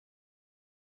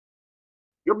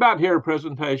You're about to hear a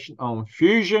presentation on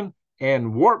fusion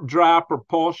and warp drive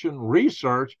propulsion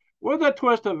research with a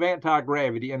twist of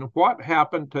anti-gravity and what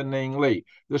happened to Ning Li.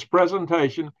 This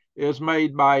presentation is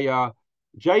made by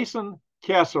Jason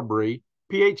Cassibry,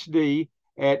 Ph.D.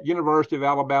 at University of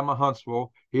Alabama,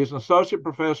 Huntsville. He is an associate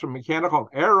professor of mechanical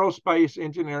and aerospace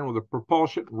engineering with the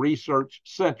Propulsion Research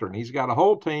Center. And he's got a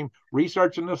whole team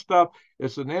researching this stuff.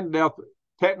 It's an in-depth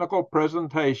technical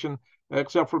presentation,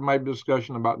 except for maybe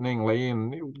discussion about Ning Li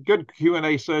and good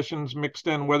Q&A sessions mixed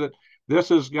in with it. This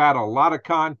has got a lot of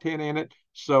content in it.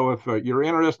 So if you're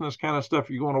interested in this kind of stuff,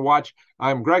 you're going to watch.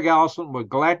 I'm Greg Allison with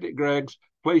Galactic Gregs.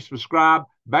 Please subscribe,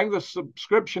 bang the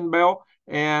subscription bell,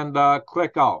 and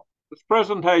click off. This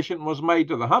presentation was made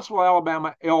to the Huntsville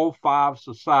Alabama L5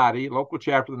 Society, local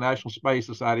chapter of the National Space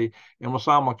Society, and was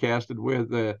simulcasted with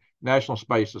the National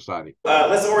Space Society.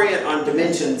 Let's orient on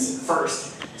dimensions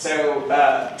first. So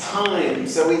time.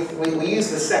 So we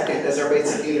use the second as our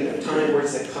basic unit of time. Where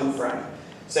does it come from?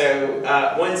 So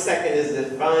 1 second is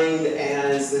defined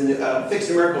as the fixed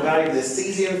numerical value of the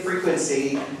cesium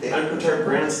frequency, the unperturbed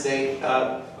ground state.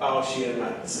 Oh shoot,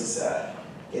 this is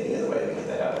getting in the way. Let me get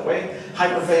that out of the way.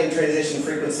 Hyperfane transition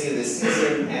frequency of the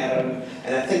cesium atom,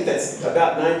 and I think that's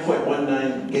about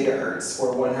 9.19 gigahertz,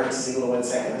 where 1 hertz is equal to 1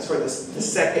 second. That's where the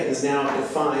second is now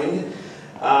defined.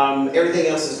 Everything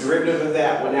else is derivative of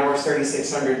that. 1 hour is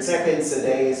 3,600 seconds. A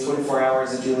day is 24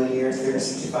 hours. A julian year is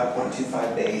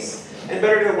 365.25 days. And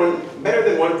better than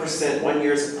 1%, 1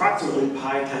 year is approximately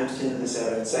pi times 10 to the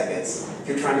 7 seconds. If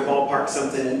you're trying to ballpark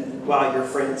something while your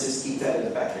friends, just keep that in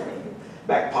the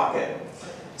back pocket.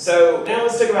 So now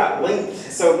let's talk about length.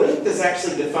 So length is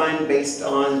actually defined based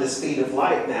on the speed of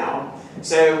light now.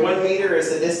 So 1 meter is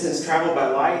the distance traveled by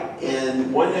light,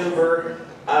 and 1 over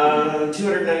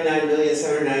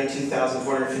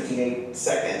 299,792,458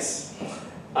 seconds.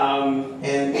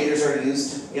 And meters are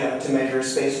used, to measure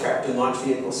spacecraft and launch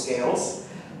vehicle scales.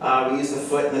 We use the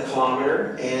foot and the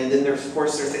kilometer, and then there's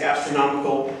the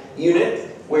astronomical unit,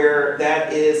 where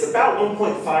that is about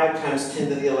 1.5 times 10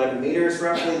 to the 11 meters,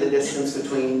 roughly the distance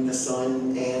between the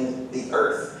sun and the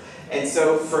Earth. And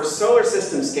so for solar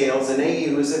system scales, an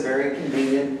AU is a very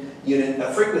convenient unit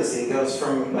of frequency. It goes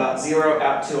from about 0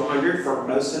 out to 100 for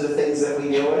most of the things that we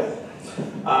deal with.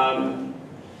 And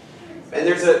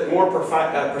there's a more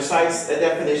precise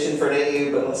definition for an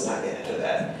AU, but let's not get into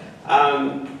that.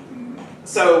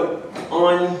 So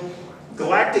on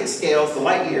galactic scales, the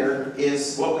light year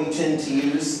is what we tend to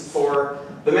use for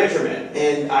the measurement.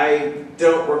 And I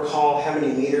don't recall how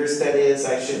many meters that is.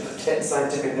 I should get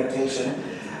scientific notation.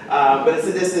 But it's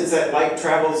the distance that light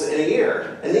travels in a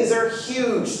year. And these are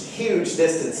huge, huge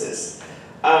distances.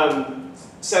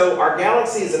 So our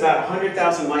galaxy is about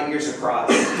 100,000 light years across.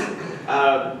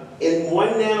 In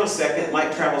 1 nanosecond,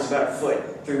 light travels about a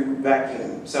foot through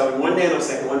vacuum. So in 1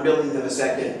 nanosecond, 1 billionth of a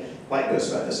second, light goes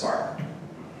about this far.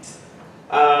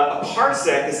 A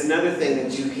parsec is another thing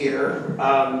that you hear.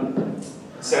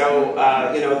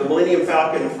 The Millennium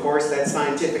Falcon, of course, that's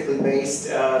scientifically based.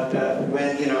 Did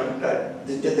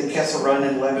the Kessel Run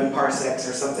in 11 parsecs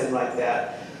or something like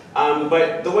that?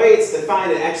 But the way it's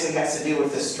defined, it actually has to do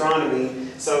with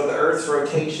astronomy. So the Earth's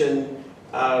rotation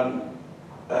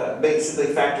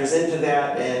basically factors into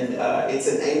that, and it's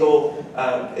an angle.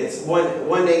 It's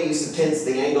one AU subtends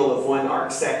the angle of 1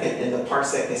 arc second, and the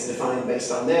parsec is defined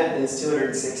based on that, and it's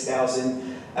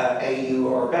 206,000 AU,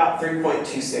 or about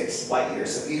 3.26 light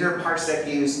years. So if you hear parsec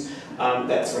used,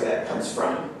 that's where that comes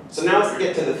from. So now let's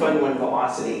get to the fun one,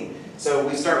 velocity. So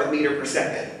we start with meter per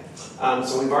second.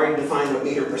 So we've already defined what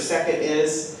meter per second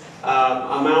is.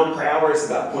 A mile per hour is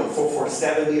about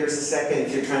 0.447 meters a second.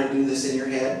 If you're trying to do this in your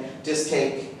head, just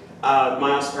take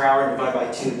miles per hour and divide by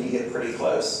 2 and you get pretty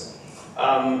close.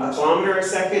 A kilometer a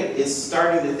second is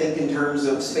starting to think in terms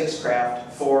of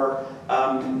spacecraft for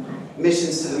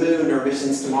missions to the moon or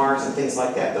missions to Mars and things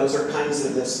like that. Those are kinds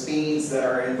of the speeds that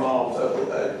are involved.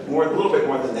 A little bit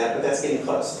more than that, but that's getting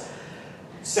close.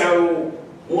 So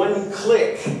 1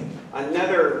 click,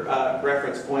 another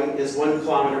reference point, is 1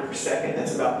 kilometer per second.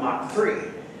 That's about Mach 3.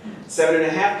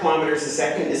 7.5 kilometers a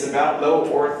second is about low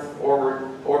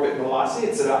orbit velocity.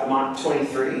 It's about Mach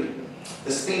 23.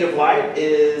 The speed of light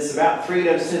is about 3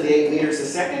 times 10 to the 8 meters a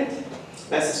second.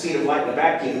 That's the speed of light in a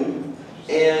vacuum.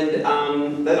 And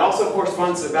that also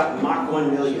corresponds to about Mach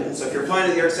 1 million. So if you're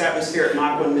flying in the Earth's atmosphere at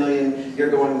Mach 1 million, you're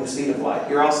going the speed of light.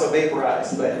 You're also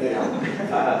vaporized, but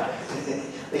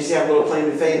at least you have a little claim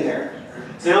to fame there.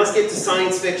 So now let's get to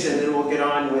science fiction, and then we'll get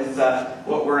on with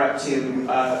what we're up to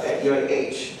at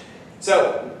UAH.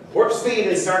 So Warp speed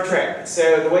in Star Trek.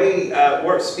 So the way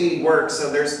warp speed works,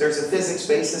 so there's a physics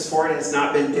basis for it. It's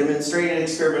not been demonstrated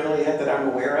experimentally yet that I'm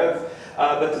aware of.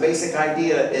 But the basic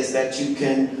idea is that you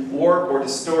can warp or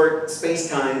distort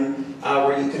space-time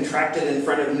where you contract it in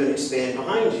front of you and expand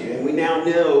behind you. And we now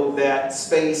know that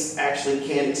space actually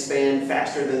can expand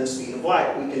faster than the speed of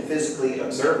light. We can physically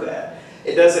observe that.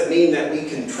 It doesn't mean that we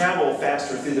can travel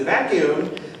faster through the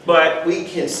vacuum, but we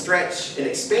can stretch and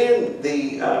expand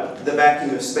the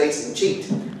vacuum of space and cheat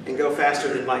and go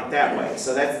faster than light that way.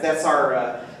 So that's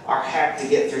our hack to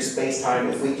get through space-time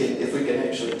if we can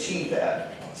actually achieve that.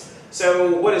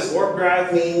 So what does warp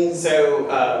drive mean?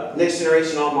 So next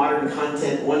generation all modern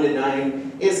content 1 to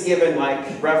 9 is given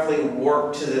like roughly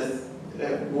warp to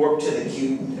the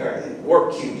cube, or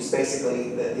warp cube is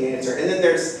basically the answer. And then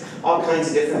there's all kinds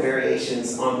of different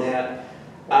variations on that.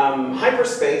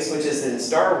 Hyperspace, which is in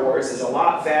Star Wars, is a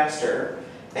lot faster.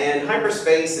 And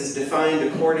hyperspace is defined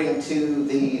according to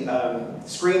the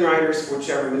screenwriters for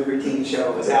whichever movie or TV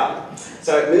show was out.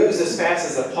 So it moves as fast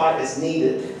as a plot is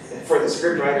needed for the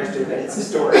scriptwriters to advance the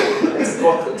story. It's a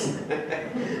quote.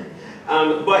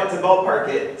 But to ballpark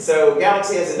it, so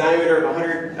galaxy has a diameter of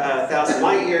 100,000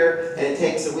 light year, and it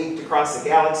takes a week to cross the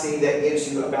galaxy. That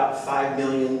gives you about 5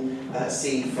 million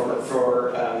C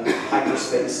for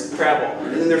hyperspace travel.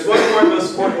 And then there's one more,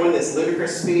 most important one, that's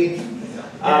ludicrous speed.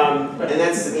 And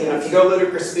that's, you know, if you go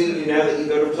ludicrous speed, you know that you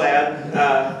go to Plaid.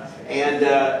 And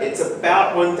it's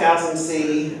about 1,000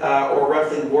 C, or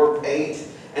roughly warp 8.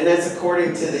 And that's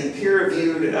according to the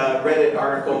peer-reviewed Reddit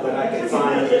article that I can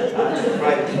find to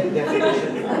provide a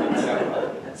definition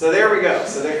for it. So there we go.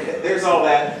 So there's all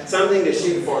that. Something to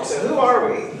shoot for. So who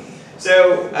are we?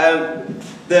 So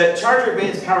the Charger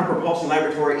Advanced Power Propulsion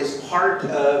Laboratory is part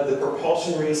of the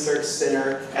Propulsion Research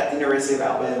Center at the University of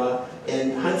Alabama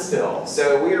in Huntsville.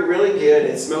 So we are really good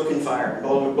at smoke and fire,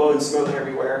 blowing smoke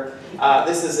everywhere.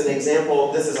 This is an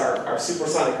example. This is our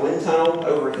supersonic wind tunnel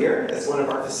over here. That's one of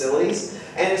our facilities.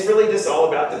 And it's really just all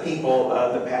about the people,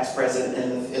 the past, present,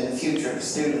 and the future, the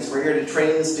students. We're here to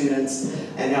train the students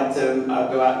and help them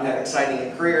go out and have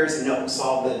exciting careers and help them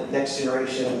solve the next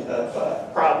generation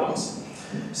of problems.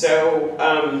 So,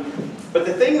 but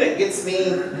the thing that gets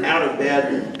me out of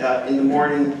bed in the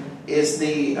morning is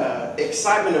the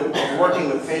excitement of working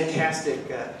with fantastic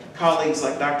colleagues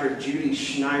like Dr. Judy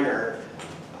Schneider.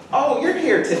 Oh, you're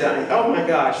here today. Oh my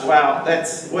gosh, wow, that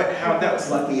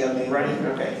was lucky of me, right?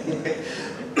 Okay.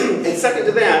 And second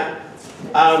to that,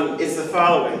 it's the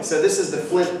following. So this is the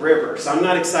Flint River. So I'm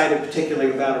not excited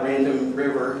particularly about a random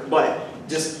river, but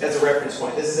just as a reference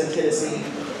point. This is in Tennessee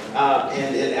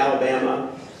and in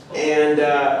Alabama. And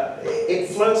it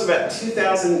flows about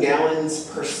 2,000 gallons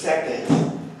per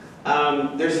second.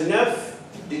 There's enough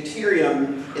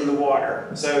deuterium in the water.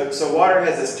 So water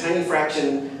has this tiny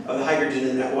fraction of the hydrogen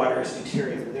in that water is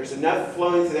deuterium. There's enough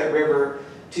flowing through that river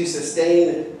to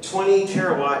sustain 20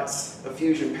 terawatts of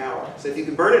fusion power. So if you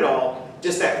could burn it all,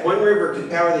 just that one river could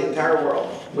power the entire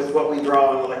world with what we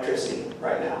draw on electricity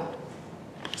right now.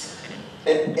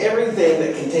 And everything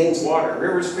that contains water,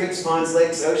 rivers, creeks, ponds,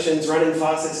 lakes, oceans, running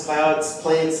faucets, clouds,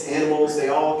 plants, animals, they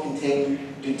all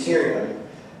contain deuterium.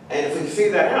 And if we can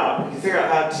figure that out, we can figure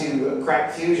out how to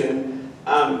crack fusion,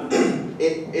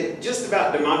 it just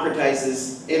about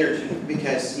democratizes energy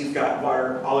because you've got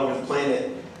water all over the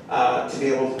planet to be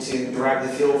able to derive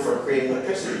the fuel for creating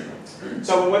electricity.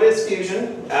 So what is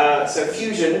fusion? So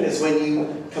fusion is when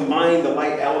you combine the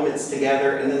light elements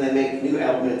together and then they make new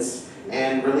elements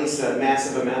and release a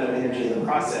massive amount of energy in the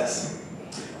process.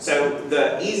 So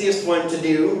the easiest one to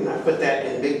do, and I put that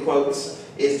in big quotes,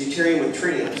 is deuterium with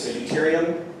tritium. So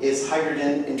deuterium is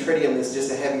hydrogen and tritium is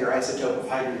just a heavier isotope of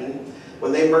hydrogen.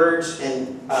 When they merge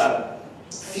and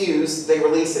fuse, they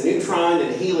release a neutron and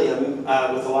a helium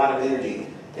with a lot of energy.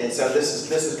 And so this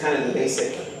is kind of the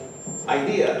basic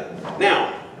idea.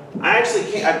 Now, I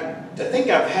think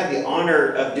I've had the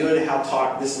honor of doing a How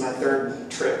Talk. This is my third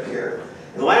trip here.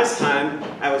 And the last time,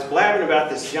 I was blabbing about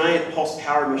this giant pulse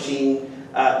power machine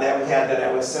that we had that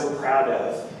I was so proud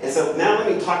of. And so now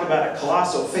let me talk about a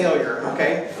colossal failure,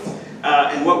 okay?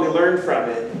 And what we learned from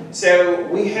it. So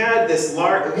we had this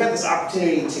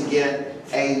opportunity to get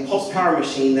a pulse power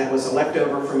machine that was a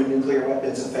leftover from a nuclear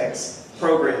weapons effects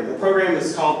program. The program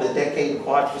is called the Decade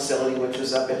Quad Facility, which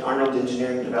was up at Arnold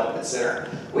Engineering Development Center.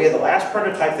 We had the last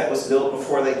prototype that was built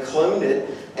before they cloned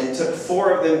it and took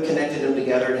 4 of them, connected them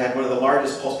together, and had one of the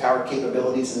largest pulse power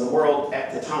capabilities in the world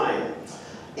at the time.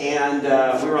 And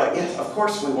we were like, yes, of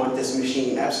course we want this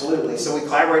machine, absolutely. So we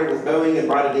collaborated with Boeing and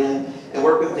brought it in and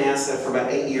worked with NASA for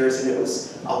about 8 years, and it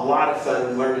was a lot of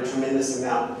fun. We learned a tremendous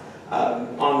amount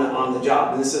on the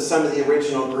job. And this is some of the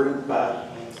original group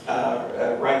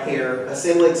right here,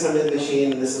 assembling some of the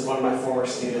machine. This is one of my former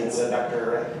students,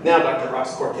 now Dr.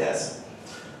 Ross Cortez.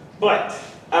 But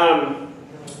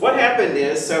what happened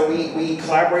is, so we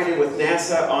collaborated with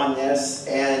NASA on this,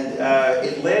 and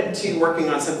it led to working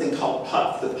on something called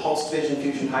PUF, the Pulsed Fission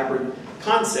Fusion Hybrid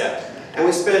concept. And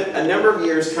we spent a number of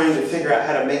years trying to figure out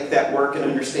how to make that work and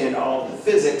understand all of the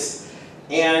physics.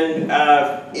 And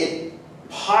it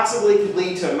possibly could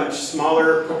lead to a much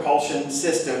smaller propulsion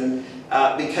system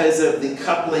because of the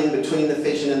coupling between the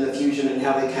fission and the fusion and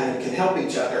how they kind of can help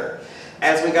each other.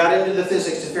 As we got into the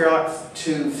physics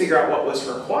to figure out what was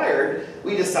required,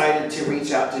 we decided to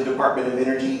reach out to the Department of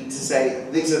Energy to say,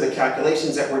 these are the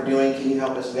calculations that we're doing, can you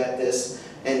help us vet this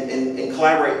and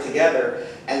collaborate together?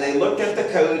 And they looked at the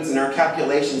codes and our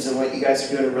calculations and what you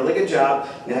guys are doing a really good job,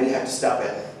 now you have to stop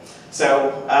it.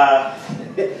 So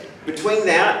between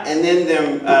that and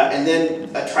then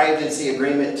a tri-agency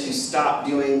agreement to stop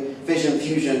doing fission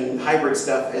fusion hybrid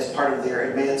stuff as part of their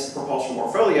advanced propulsion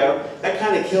portfolio, that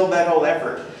kind of killed that whole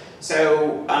effort.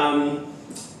 So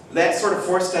that sort of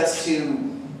forced us to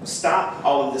stop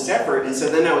all of this effort, and so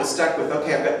then I was stuck with,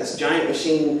 okay, I've got this giant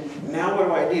machine, now what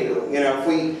do I do? You know, if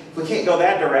we can't go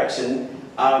that direction,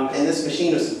 and this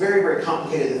machine was very, very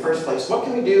complicated in the first place, what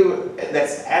can we do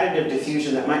that's additive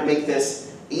diffusion that might make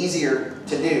this easier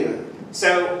to do?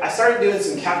 So I started doing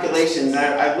some calculations, and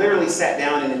I literally sat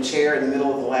down in a chair in the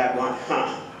middle of the lab going,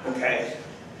 okay,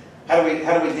 how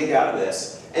do we dig out of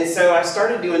this? And so I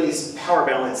started doing these power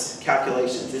balance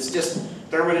calculations. It's just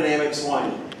thermodynamics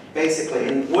 1. Basically,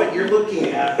 and what you're looking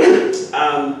at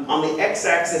on the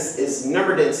x-axis is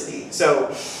number density.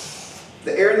 So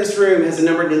the air in this room has a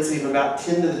number density of about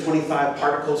 10 to the 25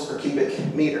 particles per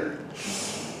cubic meter.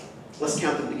 Let's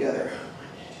count them together.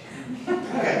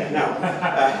 Okay, no.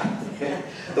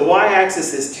 The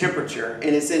y-axis is temperature,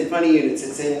 and it's in funny units.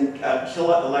 It's in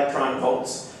kilo-electron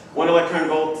volts. 1 electron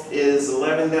volt is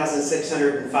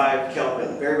 11,605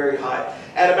 Kelvin, very, very hot.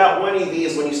 At about 1 EV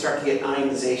is when you start to get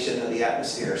ionization of the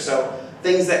atmosphere. So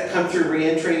things that come through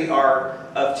reentry are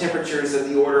of temperatures of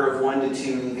the order of 1 to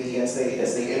 2 EV as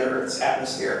they enter Earth's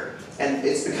atmosphere. And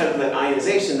it's because of that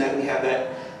ionization that we have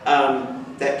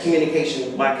that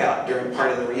communication blackout during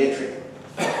part of the reentry.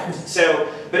 So,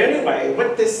 but anyway,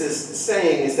 what this is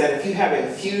saying is that if you have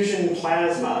a fusion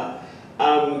plasma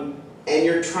and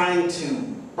you're trying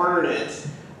to burn it,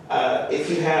 if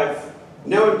you have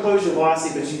no implosion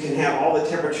velocity, but you can have all the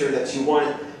temperature that you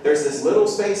want, there's this little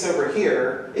space over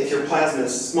here, if your plasma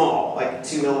is small, like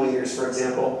 2 millimeters, for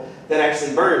example, that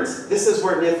actually burns. This is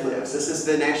where NIF lives. This is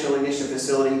the National Ignition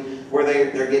Facility where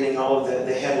they're getting all of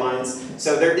the headlines.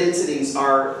 So their densities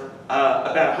are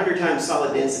about 100 times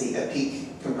solid density at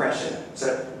peak compression.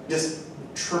 So just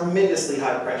tremendously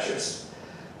high pressures.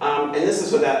 And this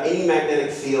is without any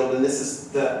magnetic field, and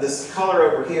this color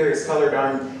over here is colored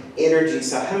on energy,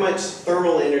 so how much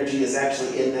thermal energy is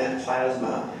actually in that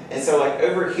plasma. And so like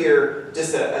over here,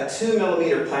 just a 2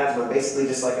 millimeter plasma, basically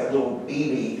just like a little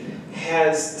BB,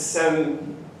 has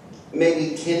some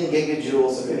maybe 10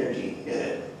 gigajoules of energy in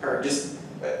it. Or just,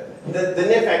 the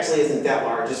NIF actually isn't that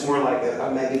large, it's more like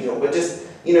a megajoule, but just,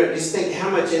 you know, just think how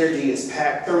much energy is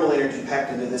packed, thermal energy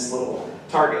packed into this little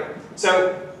target.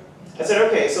 So I said,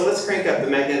 okay, so let's crank up the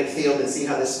magnetic field and see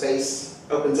how this space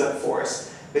opens up for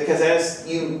us. Because as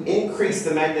you increase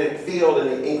the magnetic field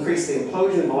and increase the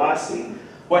implosion velocity,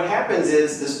 what happens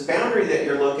is this boundary that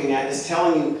you're looking at is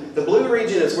telling you the blue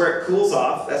region is where it cools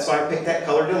off. That's why I picked that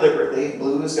color deliberately.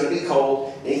 Blue is going to be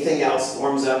cold, anything else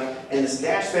warms up. And this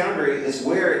dashed boundary is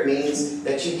where it means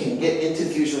that you can get into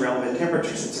fusion relevant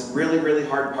temperatures. It's a really, really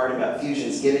hard part about fusion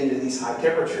is getting to these high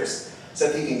temperatures. So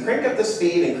if you can crank up the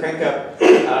speed and crank up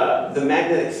the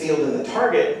magnetic field in the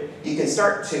target, you can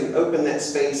start to open that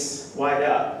space wide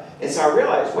up. And so I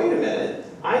realized, wait a minute,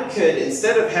 I could,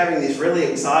 instead of having these really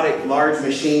exotic large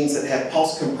machines that have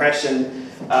pulse compression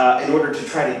in order to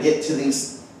try to get to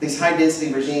these high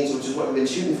density regimes, which is what we've been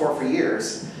shooting for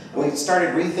years, and we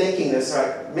started rethinking this,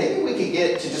 like maybe we could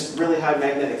get to just really high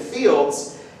magnetic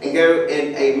fields and go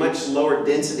in a much lower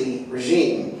density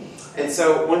regime. And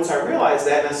so once I realized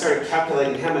that, and I started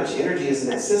calculating how much energy is in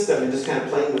that system and just kind of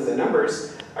playing with the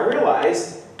numbers, I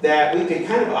realized that we could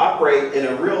kind of operate in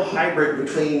a real hybrid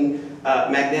between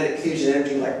magnetic fusion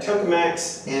energy like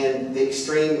tokamaks and the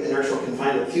extreme inertial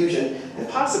confinement fusion, and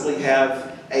possibly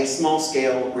have a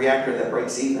small-scale reactor that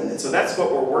breaks even. And so that's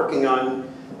what we're working on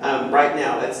right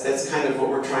now. That's kind of what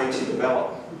we're trying to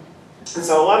develop. And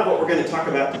so a lot of what we're going to talk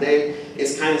about today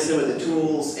is kind of some of the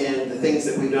tools and the things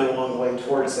that we've done along the way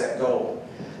towards that goal.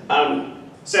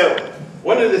 So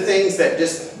one of the things that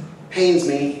just pains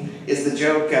me is the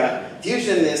joke,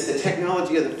 fusion is the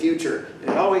technology of the future,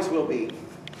 and it always will be.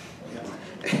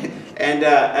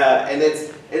 And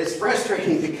it's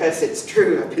frustrating because it's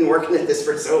true. I've been working at this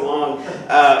for so long,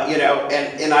 you know,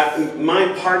 and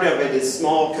my part of it is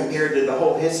small compared to the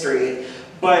whole history.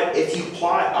 But if you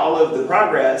plot all of the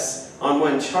progress on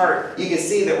one chart, you can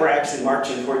see that we're actually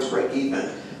marching towards break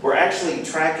even. We're actually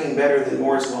tracking better than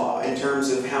Moore's Law in terms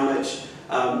of how much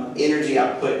energy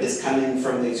output is coming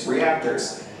from these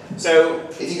reactors. So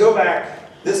if you go back,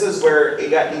 this is where it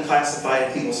got declassified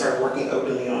and people started working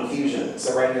openly on fusion.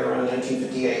 So right here around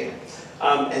 1958.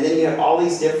 And then you have all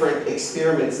these different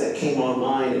experiments that came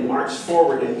online and marched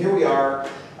forward. And here we are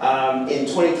in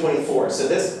 2024. So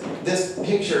this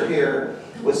picture here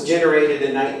was generated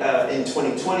in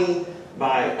 2020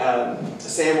 by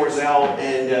Sam Wurzel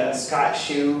and Scott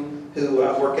Shue, who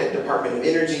work at Department of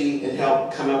Energy and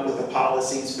help come up with the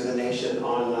policies for the nation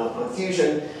on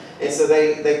fusion. And so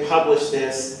they published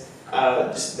this.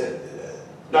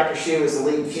 Dr. Shue is the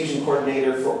lead fusion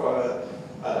coordinator for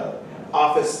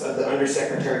Office of the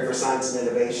Undersecretary for Science and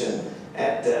Innovation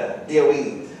at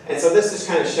DOE. And so this just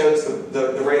kind of shows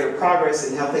the rate of progress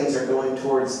and how things are going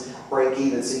towards break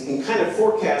even. So you can kind of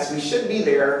forecast we should be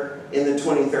there in the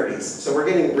 2030s. So we're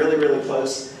getting really, really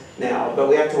close now, but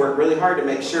we have to work really hard to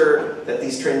make sure that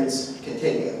these trends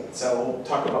continue. So we'll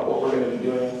talk about what we're going to be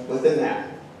doing within that.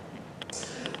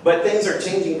 But things are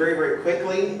changing very, very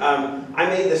quickly. I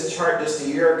made this chart just a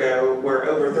year ago where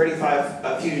over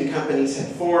 35 fusion companies had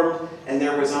formed, and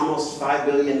there was almost $5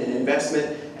 billion in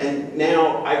investment. And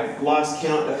now I've lost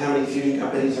count of how many fusion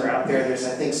companies are out there. There's,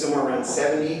 I think, somewhere around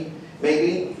 70,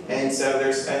 maybe. And so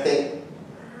there's, I think,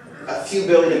 a few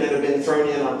billion that have been thrown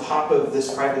in on top of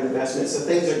this private investment. So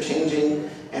things are changing,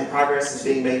 and progress is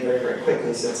being made very, very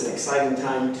quickly. So it's an exciting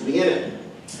time to be in it.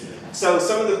 So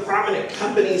some of the prominent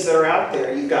companies that are out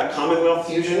there, you've got Commonwealth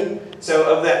Fusion. So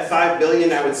of that $5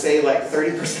 billion, I would say like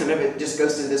 30% of it just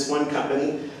goes to this one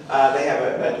company. They have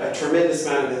a tremendous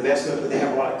amount of investment, but they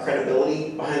have a lot of credibility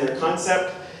behind their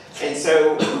concept. And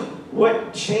so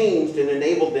what changed and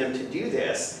enabled them to do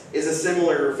this is a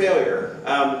similar failure.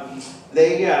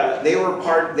 They were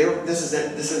part, this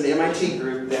is an MIT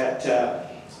group that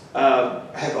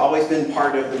have always been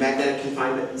part of the magnetic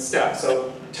confinement stuff.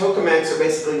 So tokamaks are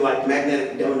basically like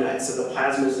magnetic donuts, so the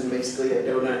plasma is in basically a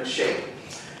donut shape.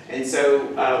 And so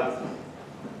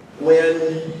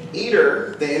when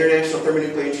ITER, the International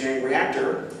Thermonuclear Engineering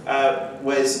Reactor,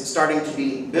 was starting to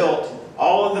be built,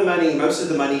 all of the money, most of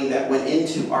the money that went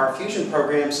into our fusion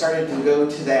program started to go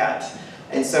to that.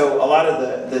 And so a lot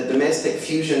of the domestic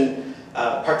fusion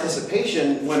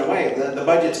participation went away. The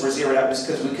budgets were zeroed out just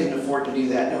because we couldn't afford to do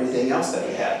that and everything else that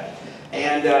we had.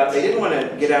 And they didn't want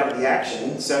to get out of the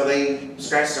action, so they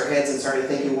scratched their heads and started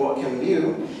thinking, well, what can we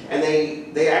do? And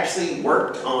they actually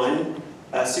worked on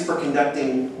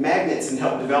superconducting magnets and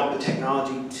helped develop the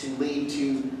technology to lead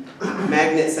to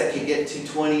magnets that could get to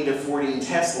 20 to 40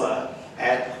 Tesla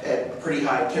at pretty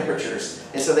high temperatures.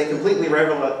 And so they completely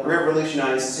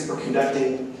revolutionized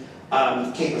superconducting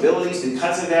capabilities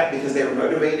because of that, because they were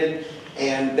motivated.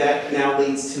 And that now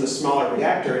leads to a smaller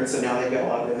reactor, and so now they've got a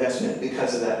lot of investment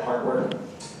because of that hard work.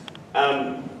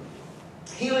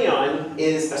 Helion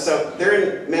is, so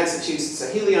they're in Massachusetts, so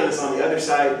Helion is on the other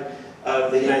side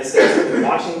of the United States, in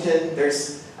Washington.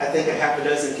 There's, I think, a half a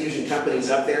dozen fusion companies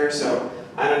up there, so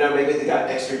I don't know, maybe they got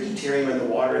extra deuterium in the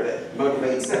water that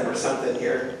motivates them or something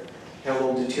here. I have a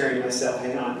little deuterium myself,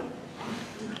 hang on.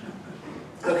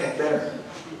 Okay, better.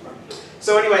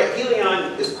 So anyway,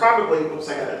 Helion is probably, oops,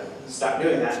 I gotta stop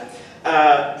doing that.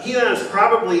 Helion is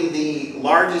probably the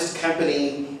largest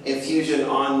company in fusion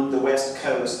on the West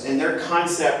Coast, and their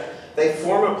concept, they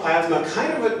form a plasma,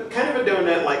 kind of a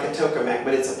donut like a tokamak,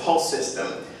 but it's a pulse system.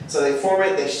 So they form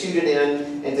it, they shoot it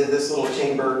into this little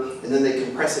chamber, and then they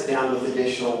compress it down with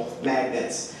additional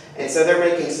magnets. And so they're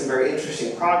making some very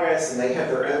interesting progress, and they have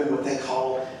their own what they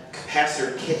call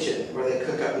capacitor kitchen, where they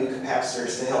cook up new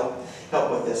capacitors to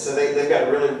help with this. So they've got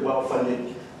a really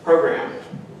well-funded program.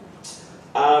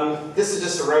 This is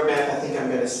just a roadmap. I think I'm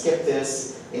going to skip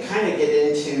this and kind of get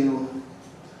into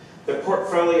the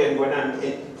portfolio and what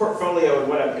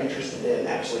I'm interested in,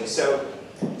 actually. So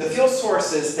the fuel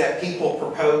sources that people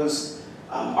propose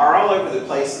are all over the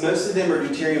place. Most of them are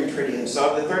deuterium tritium. So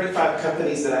of the 35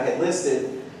 companies that I had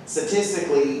listed,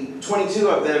 statistically, 22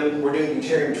 of them were doing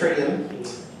deuterium tritium.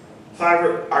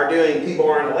 5 are doing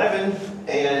p-boron-11,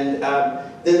 and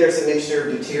then there's a mixture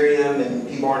of deuterium and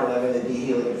p-boron-11 and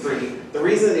d-helium-3. The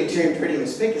reason the deuterium tritium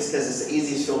is picked is because it's the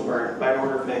easiest fuel to burn by an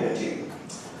order of magnitude.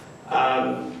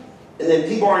 And then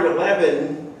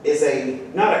p-boron-11 is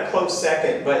not a close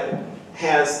second, but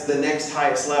has the next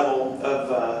highest level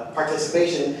of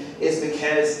participation, is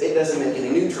because it doesn't make any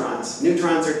neutrons.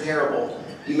 Neutrons are terrible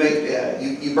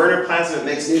You burn a plasma, it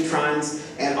makes neutrons,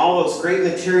 and all those great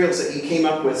materials that you came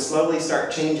up with slowly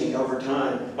start changing over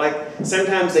time. Like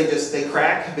sometimes they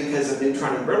crack because of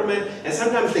neutron embrittlement, and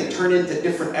sometimes they turn into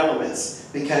different elements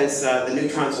because the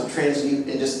neutrons will transmute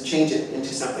and just change it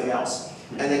into something else,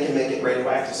 and they can make it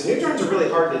radioactive. So neutrons are really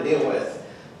hard to deal with,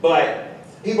 but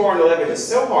P-boron-11 is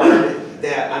so hard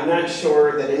that I'm not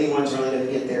sure that anyone's really going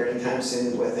to get there anytime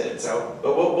soon with it. So,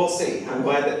 but we'll see. I'm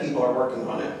glad that people are working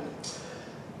on it.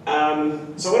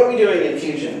 So what are we doing in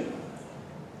fusion?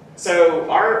 So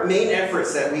our main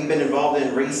efforts that we've been involved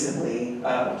in recently,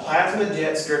 plasma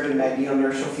jets-driven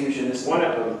magnetoinertial fusion is one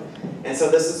of them. And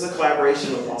so this is a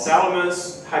collaboration with Los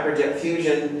Alamos, Hyperjet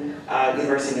Fusion,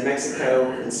 University of New Mexico,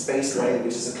 and Spaceway,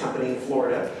 which is a company in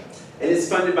Florida. And it's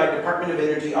funded by Department of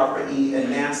Energy, ARPA-E,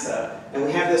 and NASA. And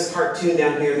we have this cartoon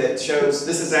down here that shows,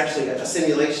 this is actually a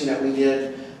simulation that we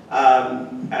did,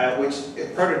 which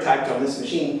prototyped on this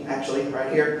machine, actually,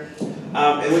 right here,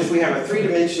 in which we have a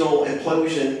three-dimensional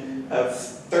implosion of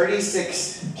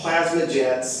 36 plasma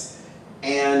jets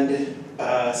and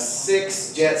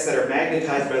 6 jets that are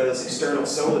magnetized by those external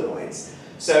solenoids.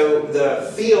 So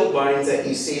the field lines that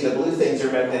you see, the blue things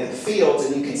are magnetic fields,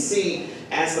 and you can see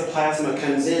as the plasma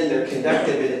comes in, they're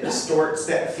conductive and it distorts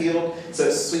that field, so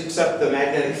it sweeps up the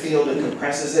magnetic field and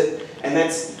compresses it. And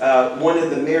that's one of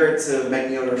the merits of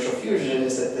magnetoinertial fusion,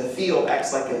 is that the field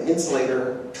acts like an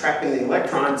insulator, trapping the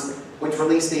electrons, which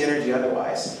release the energy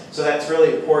otherwise. So that's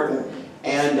really important.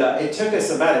 And it took us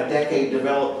about a decade to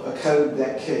develop a code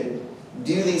that could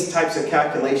do these types of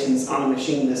calculations on a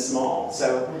machine this small.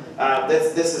 So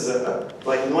this is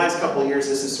like in the last couple of years,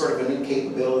 this is sort of a new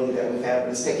capability that we've had,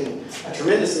 but it's taken a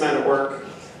tremendous amount of work.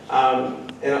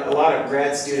 And a lot of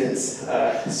grad students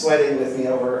sweating with me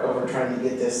over trying to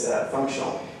get this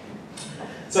functional.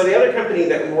 So the other company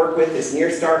that we work with is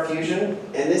Near Star Fusion,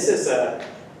 and this is a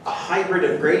hybrid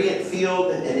of gradient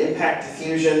field and impact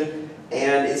fusion,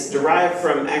 and it's derived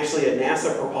from actually a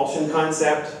NASA propulsion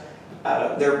concept.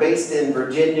 They're based in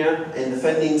Virginia, and the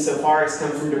funding so far has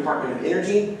come from Department of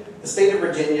Energy, the state of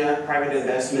Virginia, private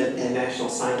investment, and National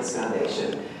Science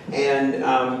Foundation. And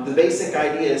the basic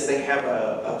idea is they have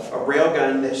a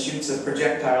railgun that shoots a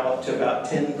projectile up to about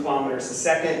 10 kilometers a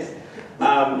second.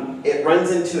 It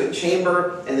runs into a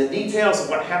chamber, and the details of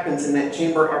what happens in that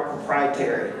chamber are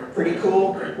proprietary. Pretty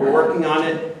cool. We're working on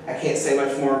it. I can't say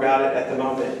much more about it at the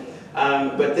moment.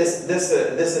 But this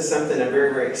is something I'm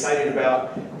very, very excited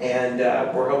about, and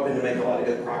we're hoping to make a lot of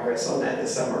good progress on that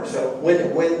this summer. So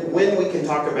when we can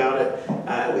talk about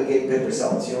it, we get good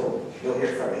results, you'll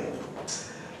hear from me.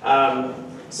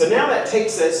 So now that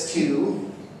takes us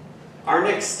to our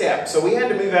next step. So we had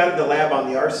to move out of the lab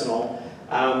on the Arsenal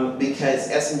because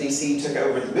SMDC took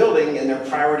over the building and their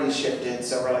priorities shifted.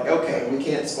 So we're like, okay, we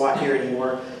can't squat here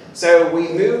anymore. So we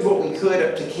moved what we could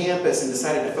up to campus and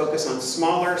decided to focus on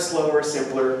smaller, slower,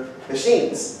 simpler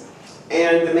machines.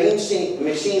 And the main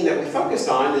machine that we focused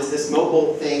on is this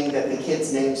mobile thing that the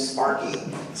kids named Sparky.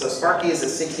 So Sparky is a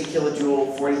 60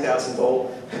 kilojoule, 40,000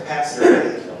 volt capacitor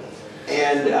bank.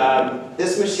 And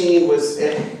this machine was,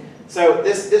 so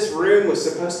this room was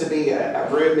supposed to be a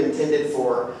room intended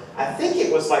for, I think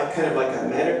it was like kind of like a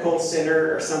medical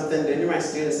center or something. Did any of my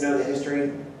students know the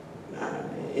history?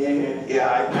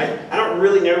 Yeah, I don't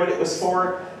really know what it was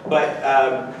for,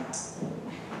 but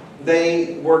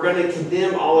they were going to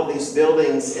condemn all of these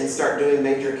buildings and start doing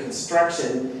major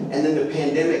construction, and then the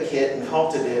pandemic hit and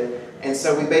halted it. And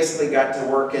so we basically got to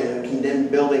work in a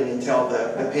condemned building until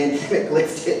the pandemic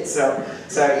lifted. So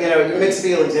you know, mixed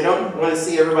feelings. I don't want to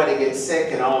see everybody get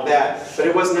sick and all of that, but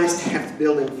it was nice to have the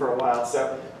building for a while.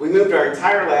 So we moved our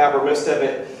entire lab, or most of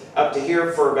it, up to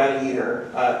here for about a year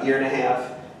and a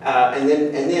half. And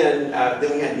then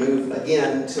we had to move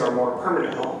again to our more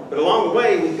permanent home. But along the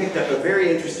way, we picked up a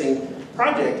very interesting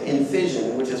project in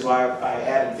fission, which is why I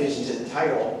added fission to the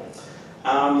title.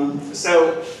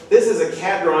 So this is a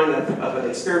CAD drawing of an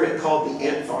experiment called the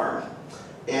ant farm.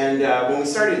 And when we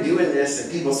started doing this,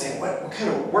 and people say, what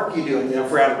kind of work are you doing? You know,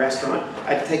 if we're at a restaurant,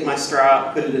 I'd take my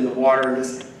straw, put it in the water, and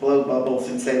just blow bubbles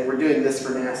and say, we're doing this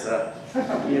for NASA.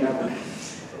 You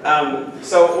know.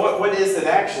 So what is it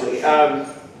actually?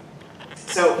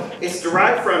 So it's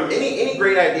derived from, any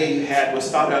great idea you had was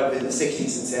thought of in the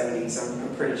 60s and 70s,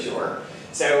 I'm pretty sure.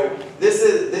 So this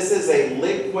is a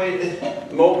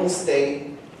liquid, molten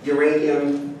state,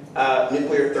 uranium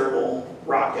nuclear thermal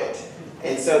rocket.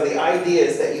 And so the idea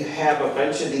is that you have a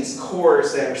bunch of these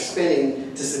cores that are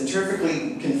spinning to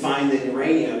centrifugally confine the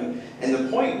uranium. And the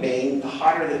point being, the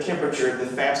hotter the temperature, the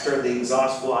faster the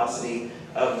exhaust velocity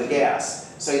of the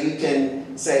gas. So you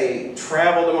can, say,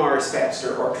 travel to Mars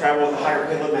faster or travel with a higher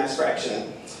payload mass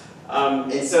fraction.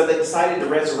 And so they decided to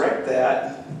resurrect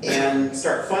that and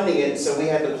start funding it, so we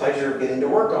had the pleasure of getting to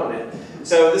work on it.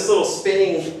 So this little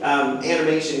spinning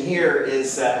animation here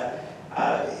is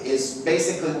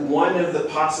basically one of the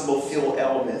possible fuel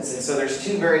elements. And so there's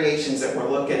two variations that we're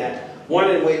looking at. One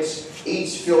in which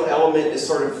each fuel element is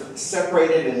sort of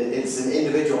separated and it's an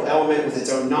individual element with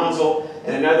its own nozzle,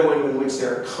 and another one in which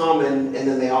they're common and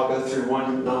then they all go through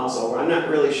one nozzle. I'm not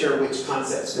really sure which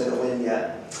concept's going to win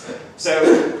yet.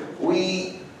 So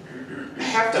we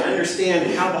have to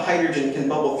understand how the hydrogen can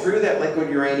bubble through that liquid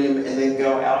uranium and then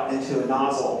go out into a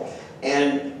nozzle.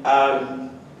 And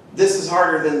this is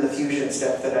harder than the fusion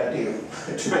stuff that I do,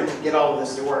 trying to get all of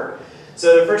this to work.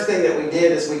 So the first thing that we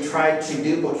did is we tried to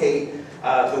duplicate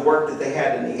the work that they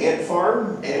had in the ant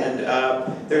farm, and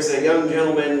there's a young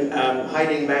gentleman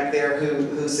hiding back there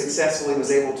who successfully was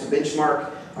able to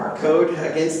benchmark our code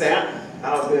against that.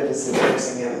 Oh, good, it's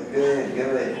embarrassing him. Good,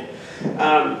 good.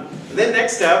 Then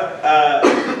next up,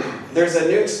 there's a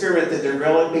new experiment that they're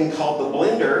developing called the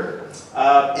blender,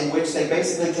 in which they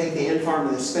basically take the ant farm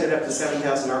and they spin it up to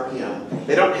 7,000 RPM.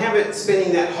 They don't have it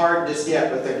spinning that hard just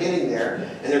yet, but they're getting there,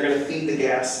 and they're going to feed the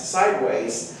gas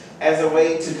sideways as a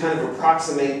way to kind of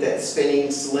approximate that spinning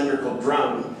cylindrical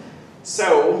drum.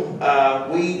 So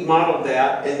we modeled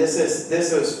that, and this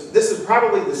is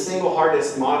probably the single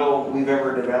hardest model we've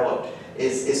ever developed.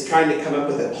 Is trying to come up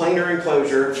with a planar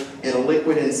enclosure and a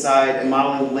liquid inside and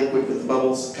modeling the liquid with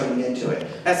bubbles coming into it.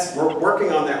 We're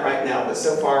working on that right now, but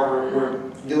so far we're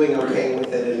doing okay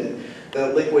with it, and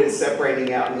the liquid is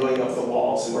separating out and going off the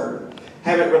walls, and we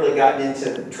haven't really gotten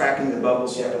into tracking the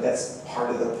bubbles yet, but that's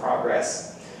part of the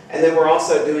progress. And then we're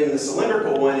also doing the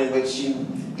cylindrical one, in which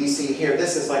you see here,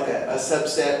 this is like a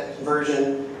subset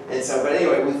version. And so, but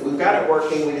anyway, we've got it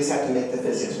working, we just have to make the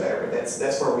physics better. But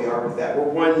that's where we are with that. We're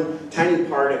one tiny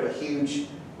part of a huge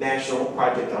national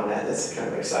project on that. That's kind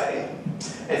of exciting.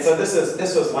 And so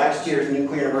this was last year's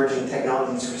Nuclear Emerging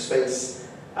Technologies for Space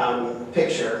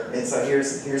picture. And so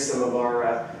here's some of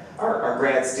our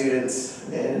grad students.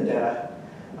 And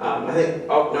I think,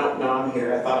 oh, no, I'm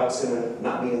here. I thought I was going to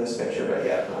not be in this picture, but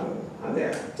yeah, I'm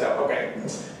there. So, okay.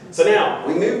 So now,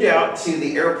 we moved out to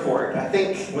the airport. I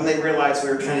think when they realized we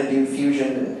were trying to do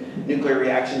fusion and nuclear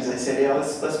reactions, they said, yeah,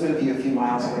 let's move you a few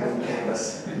miles away from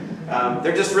campus.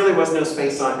 There just really was no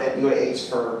space at UAH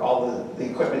for all the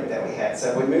equipment that we had.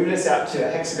 So we moved us out to a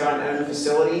hexagon-owned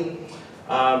facility,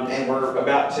 and we're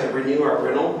about to renew our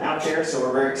rental out there, so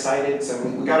we're very excited. So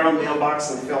we got our own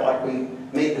mailbox, and we felt like we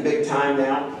made the big time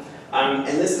now.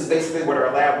 And this is basically what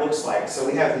our lab looks like. So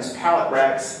we have these pallet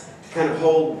racks kind of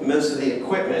hold most of the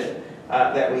equipment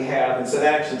that we have, and so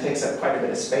that actually takes up quite a bit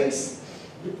of space.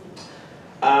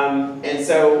 And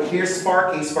so here's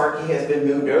Sparky. Sparky has been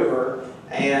moved over,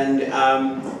 and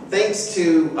thanks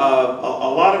to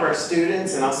a lot of our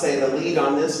students, and I'll say the lead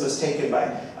on this was taken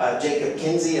by Jacob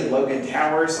Kinsey and Logan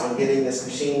Towers on getting this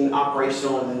machine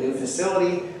operational in the new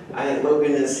facility. I think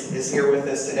Logan is here with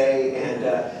us today,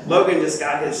 and Logan just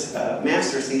got his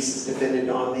master's thesis defended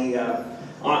on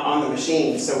the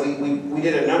machine. So we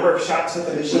did a number of shots with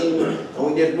the machine, and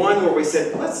we did one where we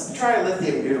said, let's try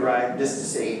lithium deuteride just to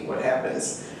see what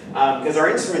happens. Because our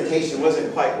instrumentation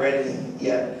wasn't quite ready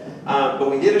yet. But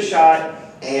we did a shot,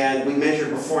 and we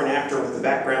measured before and after with the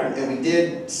background, and we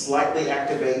did slightly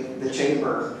activate the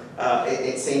chamber,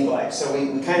 it seemed like. So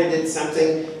we kind of did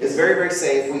something. It's very, very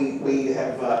safe. We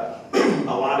have a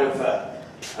lot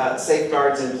of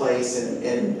safeguards in place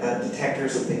and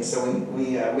detectors and things, so we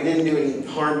didn't do any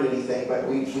harm to anything, but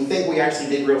we think we actually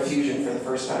did real fusion for the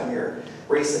first time here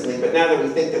recently. But now that we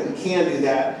think that we can do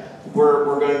that,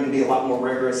 we're going to be a lot more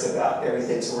rigorous about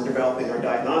everything. So we're developing our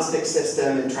diagnostic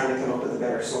system and trying to come up with a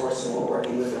better source, and we're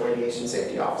working with the radiation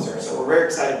safety officer. So we're very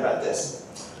excited about this.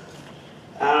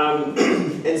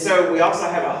 And so we also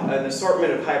have an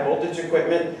assortment of high voltage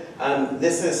equipment.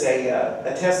 This is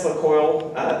a Tesla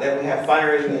coil that we have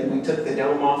firing, and we took the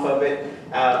dome off of it,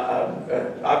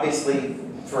 obviously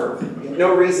for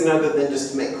no reason other than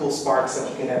just to make cool sparks so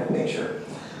we can have a picture.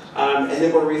 And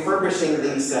then we're refurbishing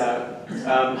these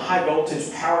high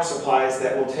voltage power supplies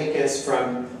that will take us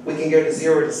from, we can go to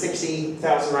 0 to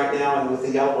 60,000 right now, and with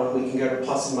the yellow one we can go to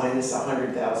plus and minus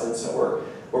 100,000, so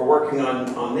we're working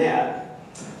on that.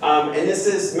 And this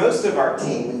is most of our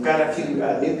team. We've got a few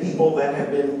new people that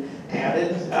have been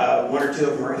added. One or two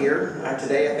of them are here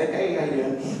today, I think. Hey, how you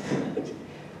doing?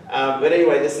 But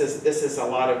anyway, this is a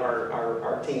lot of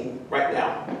our team right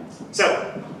now.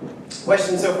 So,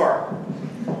 questions so far?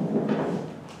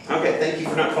 Okay, thank you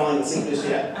for not falling asleep just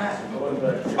yet.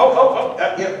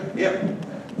 Yep.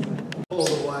 Pulled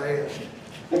away.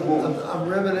 I'm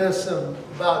reminiscing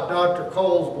about Dr.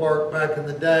 Cole's work back in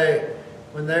the day.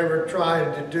 when they were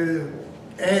trying to do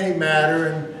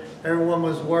antimatter, and everyone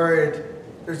was worried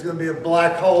there's going to be a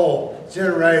black hole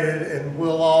generated and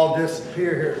we'll all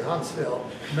disappear here in Huntsville.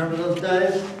 Remember those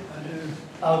days? I do.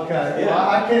 Okay. Yeah. Well,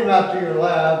 I came out to your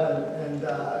lab and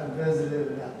visited,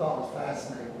 and I thought it was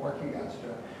fascinating work you guys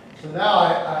do. So now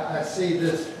I see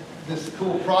this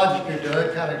cool project you're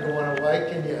doing kind of going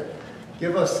away. Can you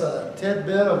give us a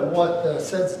tidbit of what the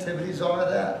sensitivities are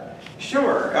of that?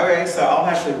 Sure. Okay, so I'll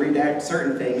have to redact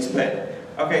certain things, but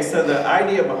okay, so the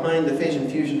idea behind the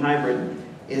fission-fusion hybrid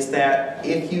is that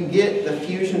if you get the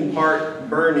fusion part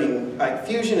burning, like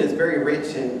fusion is very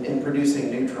rich in producing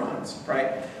neutrons,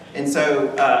 right? And so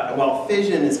while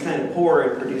fission is kind of poor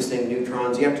in producing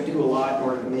neutrons, you have to do a lot in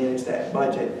order to manage that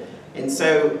budget. And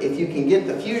so if you can get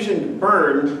the fusion to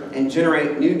burn and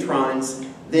generate neutrons,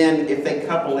 then if they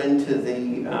couple into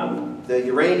the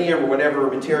uranium or whatever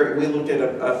material, we looked at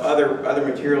other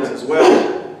materials as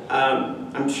well.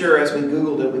 I'm sure as we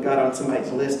Googled it, we got on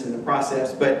somebody's list in the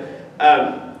process. But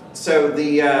so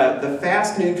the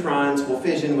fast neutrons will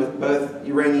fission with both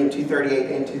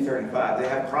uranium-238 and 235. They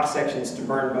have cross sections to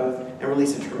burn both and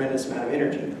release a tremendous amount of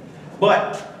energy.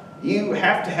 But you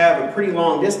have to have a pretty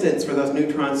long distance for those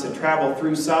neutrons to travel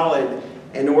through solid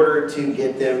in order to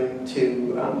get them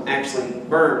to actually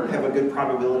burn, have a good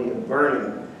probability of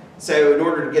burning. So in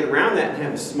order to get around that and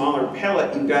have a smaller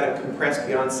pellet, you've got to compress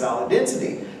beyond solid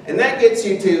density. And that gets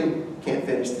you to, can't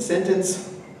finish the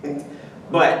sentence,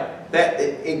 but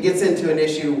it gets into an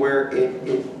issue where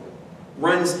it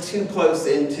runs too close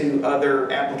into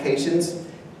other applications.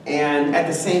 And at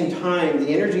the same time,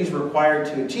 the energies required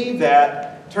to achieve that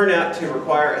turn out to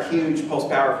require a huge pulse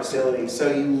power facility.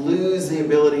 So you lose the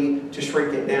ability to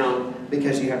shrink it down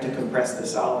because you have to compress the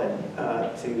solid.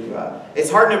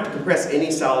 It's hard enough to compress any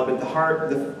solid, but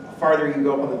the farther you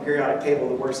go up on the periodic table,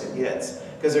 the worse it gets.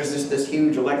 Because there's just this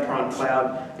huge electron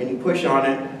cloud, and you push on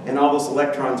it, and all those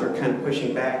electrons are kind of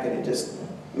pushing back, and it just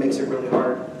makes it really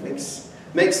hard.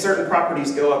 Makes certain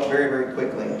properties go up very, very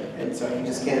quickly, and so you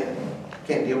just can't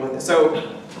deal with it.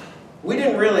 So we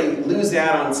didn't really lose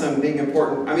out on some big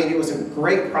important, I mean, it was a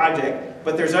great project,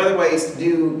 but there's other ways to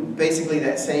do basically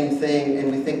that same thing,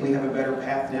 and we think we have a better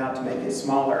path now to make it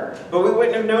smaller. But we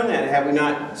wouldn't have known that had we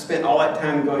not spent all that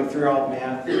time going through all the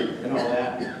math and all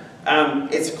that.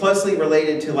 It's closely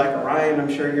related to like Orion.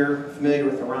 I'm sure you're familiar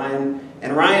with Orion.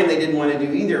 And Orion they didn't want to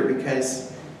do either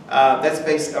because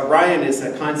Orion is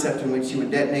a concept in which you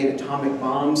would detonate atomic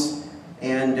bombs.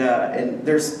 And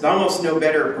there's almost no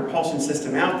better propulsion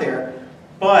system out there,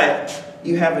 but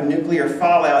you have a nuclear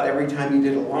fallout every time you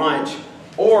did a launch.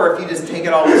 Or if you just take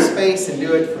it all to space and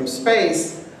do it from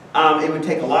space, it would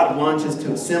take a lot of launches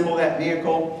to assemble that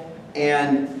vehicle.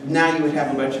 And now you would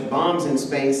have a bunch of bombs in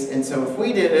space. And so if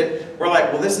we did it, we're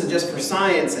like, well, this is just for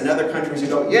science. And other countries would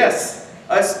go, yes,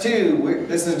 us too.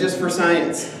 This is just for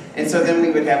science. And so then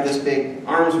we would have this big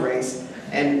arms race.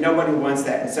 And nobody wants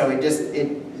that. And so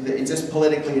it's just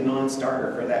politically a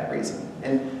non-starter for that reason.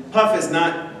 And puff is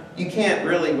not, you can't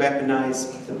really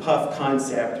weaponize the puff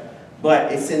concept,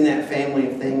 but it's in that family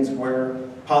of things where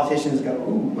politicians go,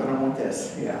 ooh, I don't want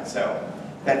this. Yeah, so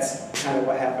that's kind of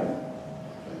what happened.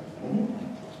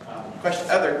 Question,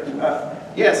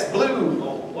 yes, blue.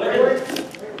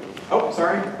 Oh,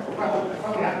 sorry.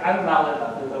 I'm valid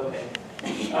about this, okay.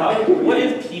 What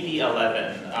is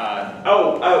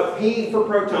PB11? P for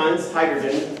protons,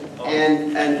 hydrogen,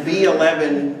 and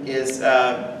B11 is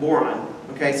boron.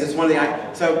 Okay, so it's one of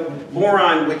the, so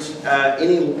boron, which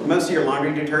most of your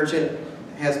laundry detergent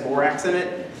has borax in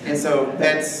it, and so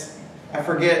that's, I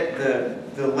forget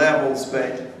the levels,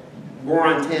 but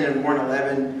boron 10 and boron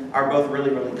 11 are both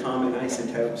really, really common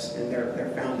isotopes, and they're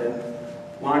found in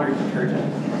laundry detergent.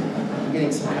 I'm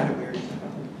getting some kind of weird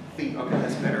feet. Okay,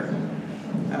 that's better.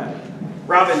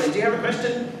 Robin, did you have a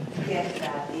question? Yes,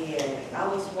 I did. I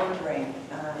was wondering,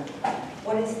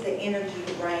 what is the energy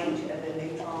range of the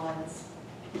neutrons?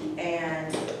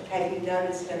 And have you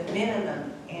noticed a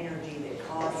minimum energy that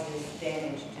causes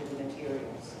damage to the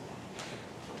materials?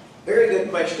 Very good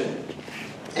question.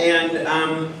 And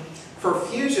for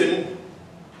fusion,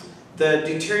 the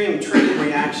deuterium-tritium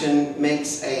reaction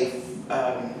makes a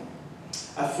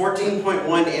 14.1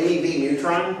 MeV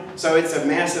neutron, so it's a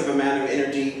massive amount of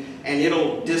energy, and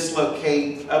it'll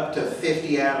dislocate up to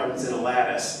 50 atoms in a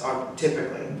lattice,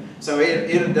 typically. So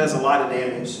it does a lot of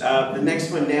damage. The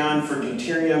next one down for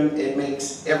deuterium, it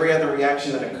makes every other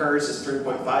reaction that occurs is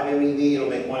 3.5 MeV. It'll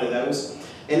make one of those,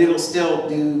 and it'll still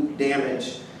do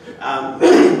damage. And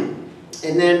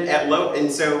then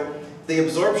so the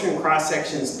absorption cross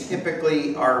sections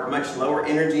typically are much lower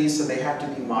energy, so they have to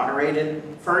be moderated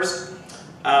first.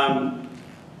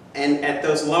 and at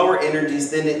those lower energies,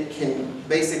 then it can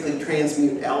basically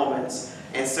transmute elements.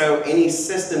 And so any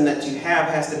system that you have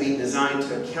has to be designed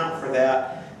to account for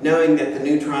that, knowing that the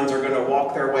neutrons are going to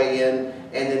walk their way in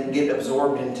and then get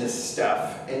absorbed into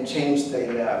stuff and change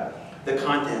the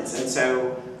contents. And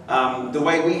so the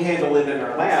way we handle it in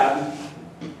our lab,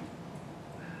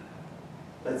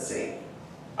 let's see.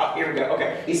 Oh, here we go.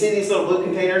 Okay. You see these little blue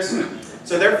containers?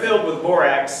 So they're filled with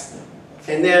borax.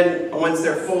 And then once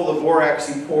they're full of borax,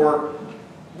 you pour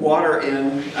water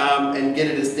in and get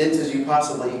it as dense as you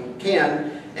possibly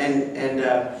can. And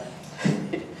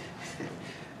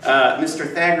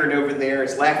Mr. Thaggart over there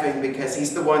is laughing because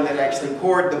he's the one that actually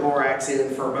poured the borax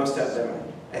in for most of them,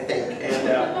 I think. And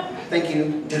thank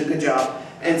you, did a good job.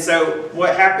 And so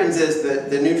what happens is that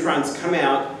the neutrons come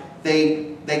out,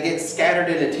 they get scattered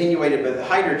and attenuated by the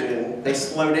hydrogen, they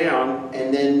slow down,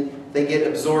 and then they get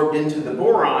absorbed into the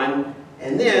boron,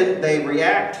 and then they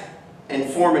react and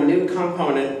form a new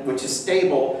component which is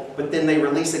stable, but then they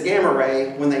release a gamma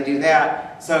ray when they do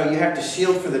that. So you have to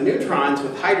shield for the neutrons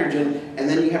with hydrogen, and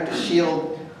then you have to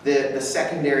shield the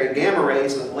secondary gamma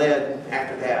rays with lead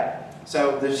after that.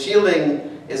 So the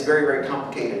shielding is very, very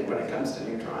complicated when it comes to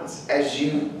neutrons, as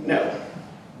you know.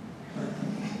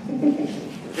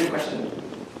 Good question.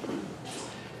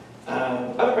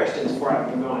 Other questions before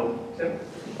I move on?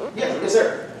 Yes,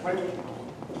 sir.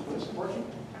 Is it working?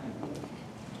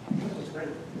 This is great.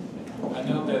 I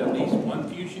know that at least one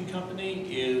fusion company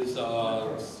is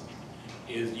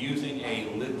using a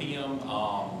lithium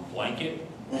blanket,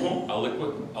 a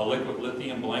liquid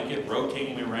lithium blanket,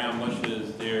 rotating around much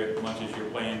as your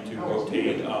plan to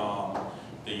rotate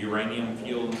the uranium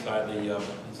fuel inside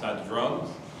the drums,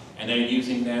 and they're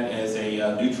using that as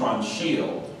a neutron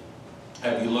shield.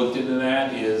 Have you looked into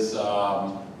that? Is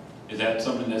that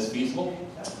something that's feasible?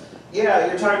 Yeah,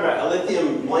 you're talking about a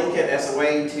lithium blanket as a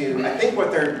way to, I think what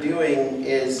they're doing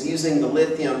is using the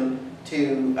lithium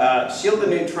to shield the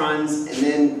neutrons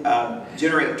and then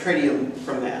generate tritium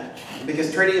from that.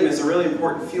 Because tritium is a really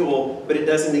important fuel, but it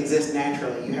doesn't exist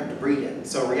naturally. You have to breed it.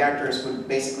 So reactors would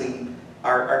basically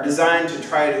are designed to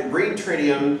try to breed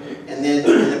tritium and then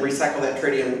recycle that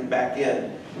tritium back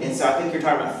in. And so I think you're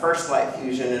talking about first light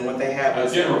fusion, and what they have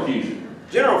is General fusion.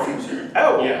 General fusion.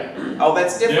 Oh, yeah. Oh,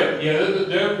 that's different.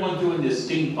 They're one doing this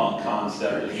steampunk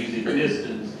concept of using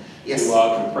pistons Yes.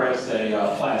 to compress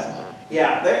a plasma.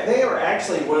 Yeah, they are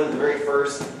actually one of the very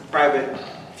first private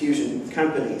fusion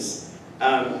companies,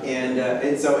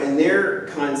 and so in their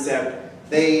concept,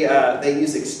 they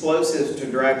use explosives to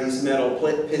drive these metal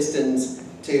pistons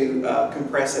to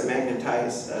compress a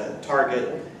magnetized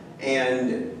target,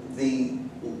 and the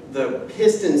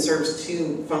piston serves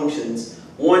two functions.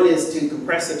 One is to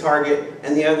compress the target,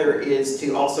 and the other is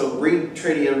to also breed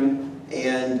tritium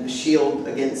and shield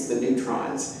against the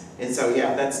neutrons. And so,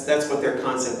 yeah, that's what their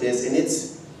concept is, and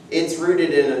it's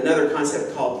rooted in another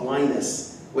concept called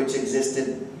Linus, which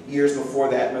existed years before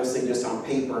that, mostly just on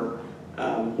paper.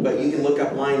 But you can look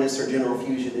up Linus or General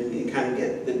Fusion, and you kind of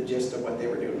get the gist of what they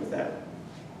were doing with that.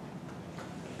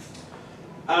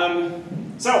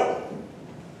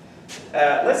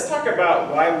 Let's talk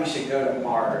about why we should go to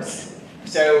Mars.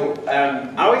 So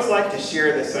I always like to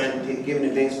share this on Give an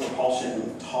Advanced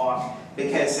Propulsion talk,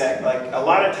 because like a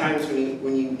lot of times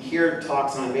when you hear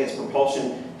talks on advanced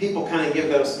propulsion, people kind of give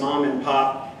those mom and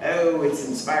pop, oh, it's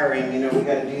inspiring, you know, we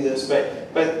got to do this.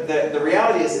 But the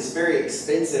reality is it's very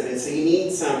expensive, and so you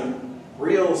need some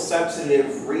real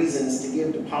substantive reasons to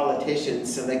give to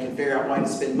politicians so they can figure out why to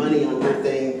spend money on their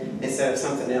thing instead of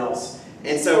something else.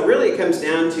 And so really it comes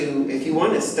down to, if you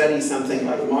want to study something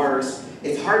like Mars,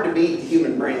 it's hard to beat the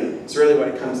human brain. It's really what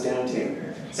it comes down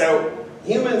to. So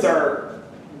humans are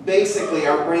basically,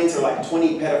 our brains are like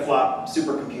 20 petaflop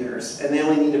supercomputers, and they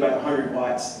only need about 100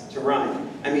 watts to run.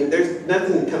 I mean, there's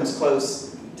nothing that comes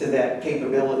close to that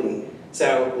capability.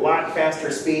 So a lot faster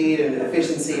speed and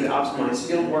efficiency to optimize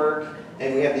field work,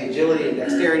 and we have the agility and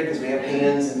dexterity because we have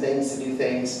hands and things to do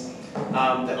things.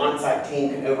 The on-site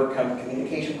team can overcome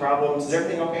communication problems. Is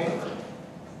everything okay?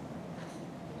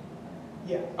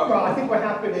 Yeah. Okay. Well, I think what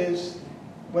happened is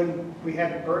when we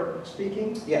had Bert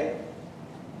speaking, yeah,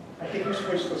 I think we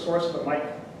switched the source of the mic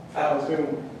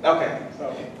Zoom. Okay. So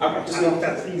okay. I don't know if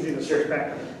that's easy to switch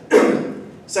back.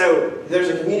 So there's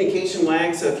a communication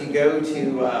lag. So if you go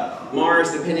to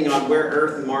Mars, depending on where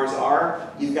Earth and Mars are,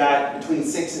 you've got between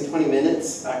 6 and 20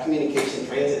 minutes communication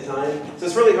transit time. So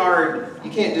it's really hard.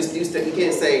 You can't just do stuff. You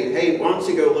can't say, hey, why don't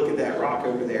you go look at that rock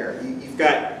over there? You've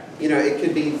got, you know, it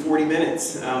could be 40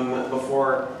 minutes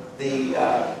before the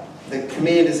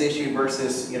command is issued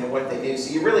versus, you know, what they do.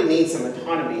 So you really need some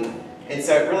autonomy. And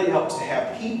so it really helps to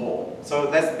have people. So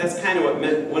that's kind of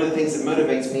one of the things that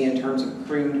motivates me in terms of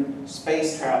crewed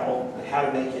space travel and how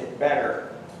to make it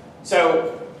better.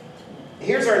 So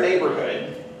here's our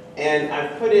neighborhood, and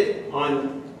I've put it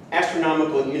on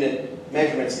astronomical unit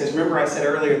measurements, because remember I said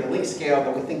earlier the length scale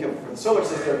that we think of for the solar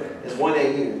system is 1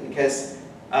 AU, because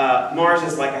Mars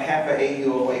is like a half a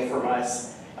AU away from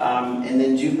us, and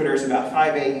then Jupiter is about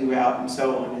 5 AU out, and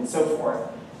so on and so forth.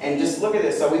 And just look at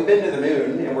this. So we've been to the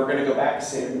moon, and we're going to go back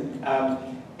soon.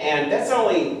 And that's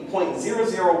only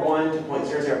 0.001 to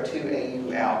 0.002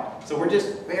 AU out. So we're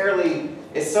just barely,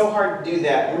 it's so hard to do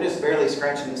that. We're just barely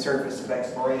scratching the surface of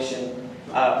exploration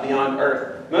beyond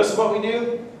Earth. Most of what we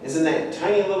do is in that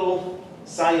tiny little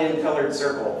cyan-colored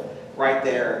circle right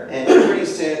there. And pretty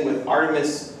soon with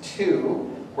Artemis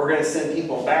 2, we're going to send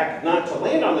people back, not to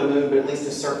land on the moon, but at least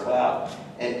to circle out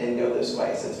and go this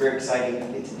way. So it's very exciting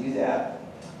to get to do that.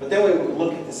 But then when we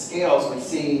look at the scales, we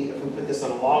see, if we put this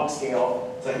on a log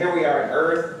scale, so here we are on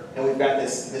Earth, and we've got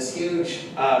this huge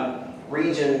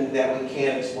region that we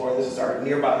can explore. This is our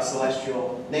nearby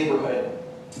celestial neighborhood.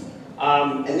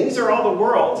 And these are all the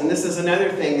worlds, and this is another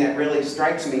thing that really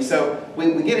strikes me. So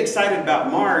we get excited about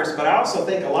Mars, but I also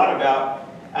think a lot about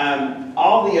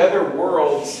all the other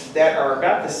worlds that are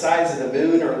about the size of the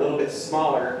moon or a little bit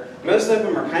smaller. Most of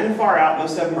them are kind of far out,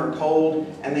 most of them are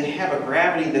cold, and they have a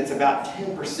gravity that's about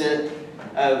 10%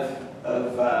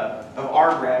 of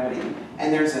our gravity.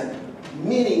 And there's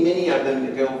many of them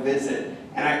to go visit.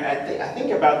 And I think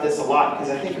about this a lot,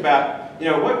 because I think about,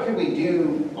 what could we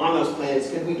do on those planets?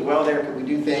 Could we dwell there? Could we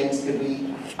do things? Could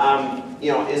we,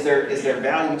 is there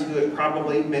value to it?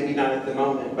 Probably, maybe not at the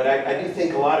moment. But I do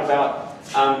think a lot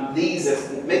about these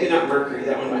as, maybe not Mercury,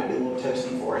 that one might be a little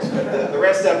toasty for us, but the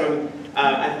rest of them,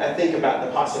 I think about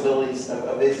the possibilities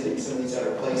of visiting some of these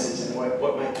other places and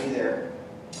what might be there.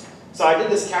 So I did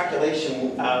this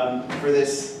calculation for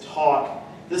this talk.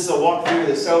 This is a walk through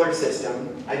the solar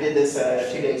system. I did this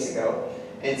 2 days ago.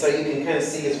 And so you can kind of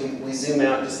see as we zoom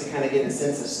out, just to kind of get a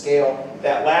sense of scale.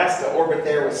 That last orbit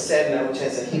there was Sedna, which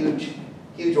has a huge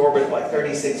orbit of like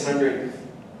 3,600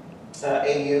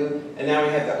 AU. And now we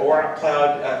have the Oort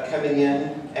cloud coming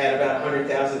in at about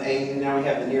 100,000 AU. Now we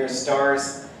have the nearest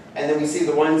stars. And then we see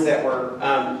the ones that were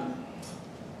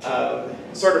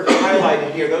sort of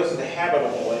highlighted here. Those are the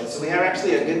habitable ones. So we have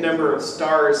actually a good number of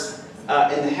stars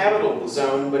in the habitable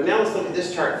zone. But now let's look at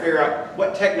this chart and figure out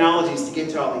what technologies to get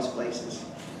to all these places.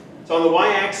 So on the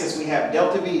y-axis we have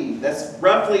delta V. That's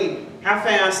roughly how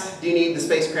fast do you need the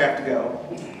spacecraft to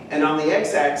go. And on the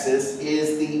x-axis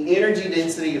is the energy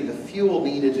density of the fuel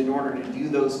needed in order to do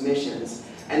those missions.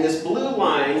 And this blue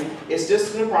line is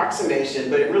just an approximation,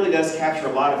 but it really does capture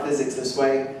a lot of physics this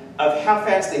way, of how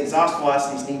fast the exhaust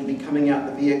velocities need to be coming out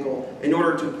the vehicle in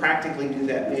order to practically do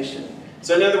that mission.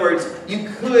 So in other words, you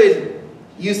could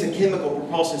use the chemical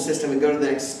propulsion system and go to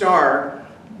the next star,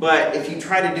 but if you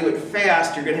try to do it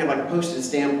fast, you're going to have like a postage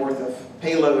stamp worth of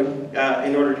payload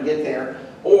in order to get there,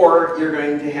 or you're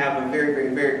going to have a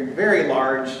very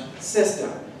large system.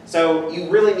 So you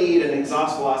really need an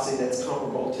exhaust velocity that's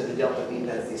comparable to the delta V.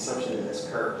 That's the assumption in this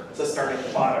curve. So let's start at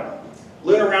the bottom.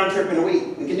 Lunar round trip in a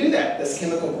week. We can do that. That's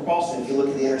chemical propulsion. If you look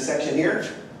at the intersection here,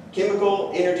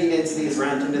 chemical energy density is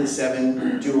around 10 to the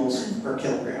 7 joules per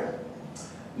kilogram.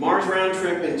 Mars round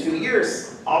trip in 2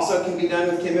 years also can be done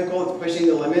with chemical. It's pushing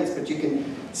the limits, but you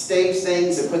can stage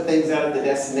things and put things out at the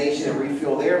destination and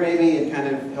refuel there maybe and kind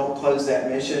of help close that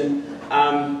mission.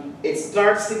 It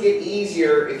starts to get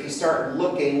easier if you start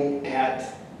looking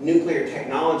at nuclear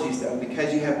technologies though,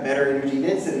 because you have better energy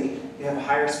density, you have a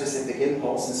higher specific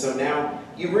impulse, and so now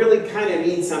you really kind of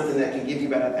need something that can give you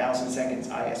about 1,000 seconds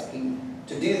ISP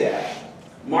to do that.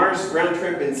 Mars round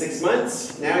trip in 6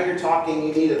 months, now you're talking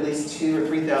you need at least 2,000 or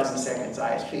 3,000 seconds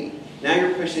ISP. Now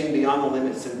you're pushing beyond the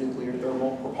limits of nuclear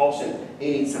thermal propulsion.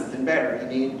 You need something better. You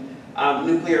need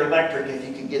nuclear electric if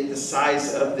you could get the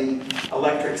size of the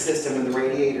electric system and the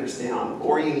radiators down.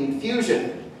 Or you need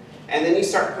fusion. And then you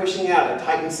start pushing out a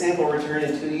Titan sample return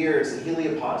in 2 years, the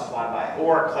heliopods fly by,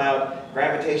 or cloud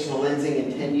gravitational lensing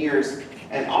in 10 years.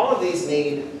 And all of these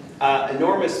need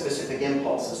enormous specific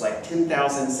impulses, like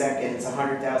 10,000 seconds,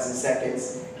 100,000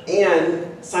 seconds, and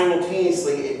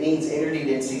simultaneously it needs energy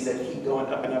densities that keep going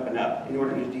up and up and up in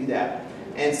order to do that.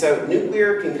 And so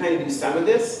nuclear can kind of do some of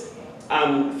this.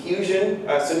 Fusion,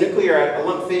 so nuclear, I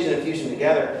lump fission and fusion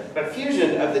together, but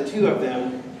fusion of the two of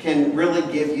them can really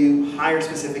give you higher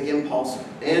specific impulse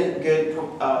and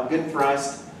good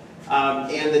thrust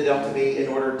and the delta V in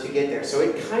order to get there. So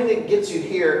it kind of gets you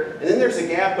here, and then there's a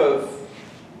gap of,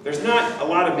 there's not a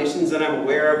lot of missions that I'm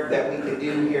aware of that we could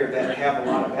do here that have a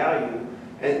lot of value.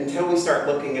 until we start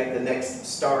looking at the next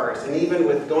stars. And even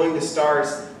with going to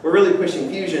stars, we're really pushing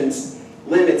fusion's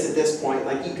limits at this point.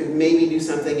 Like you could maybe do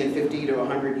something in 50 to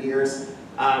 100 years,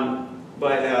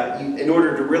 in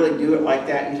order to really do it like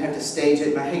that, you'd have to stage it.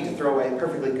 And I hate to throw away a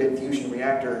perfectly good fusion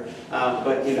reactor,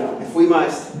 but you know, if we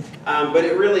must. But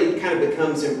it really kind of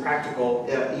becomes impractical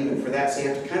even for that. So you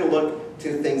have to kind of look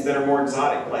to things that are more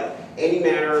exotic, like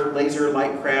antimatter, laser,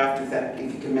 light craft,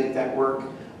 if you can make that work,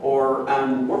 or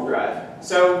warp drive.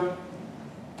 So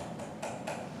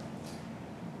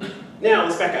now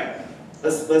let's back up.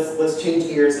 Let's change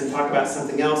gears and talk about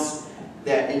something else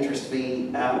that interests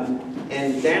me,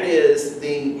 and that is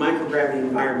the microgravity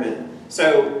environment.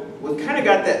 So we've kind of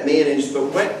got that managed, but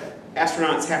what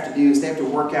astronauts have to do is they have to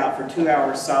work out for 2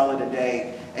 hours solid a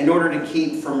day in order to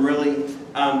keep from really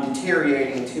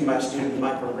deteriorating too much due to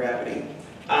microgravity.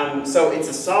 So it's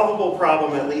a solvable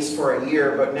problem at least for a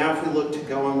year, but now if we look to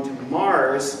going to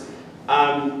Mars,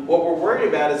 what we're worried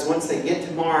about is once they get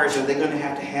to Mars, are they going to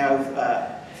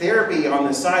have therapy on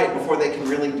the site before they can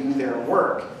really do their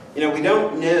work? You know, we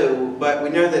don't know, but we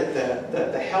know that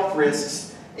the health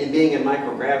risks in being in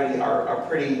microgravity are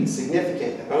pretty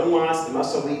significant. The bone loss, the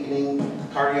muscle weakening,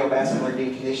 cardiovascular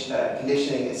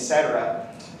conditioning,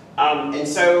 etc. And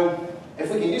so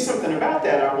if we can do something about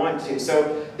that, I want to.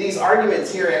 So these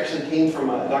arguments here actually came from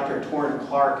Dr. Torrin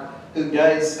Clark, who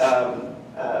does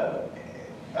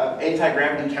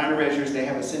anti-gravity countermeasures. They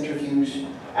have a centrifuge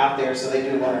out there, so they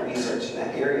do a lot of research in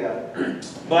that area.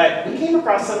 But we came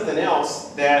across something else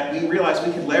that we realized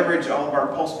we could leverage all of our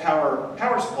pulse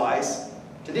power supplies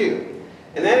to do.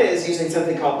 And that is using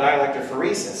something called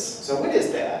dielectrophoresis. So what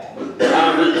is that?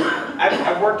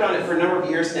 I've worked on it for a number of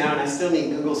years now, and I still need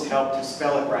Google's help to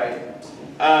spell it right.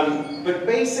 But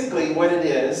basically what it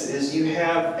is you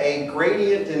have a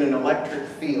gradient in an electric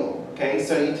field. Okay,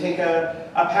 so you take a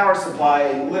power supply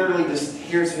and literally just,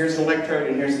 here's an electrode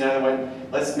and here's another one.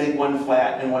 Let's make one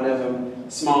flat and one of them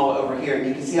small over here. And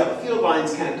you can see how the field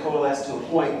lines kind of coalesce to a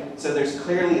point. So there's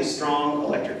clearly a strong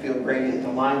electric field gradient.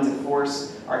 The lines of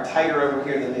force are tighter over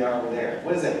here than they are over there.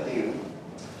 What does that do?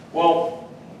 Well,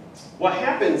 what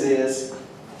happens is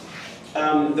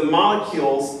the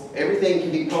molecules, everything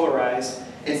can be polarized.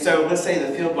 And so let's say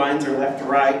the field lines are left to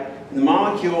right. And the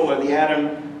molecule or the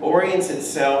atom orients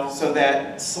itself so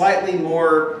that slightly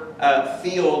more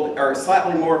field, or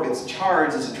slightly more of its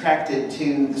charge is attracted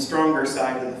to the stronger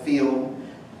side of the field.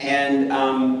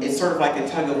 And it's sort of like a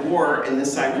tug of war, and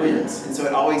this side wins. And so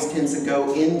it always tends to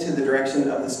go into the direction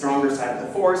of the stronger side of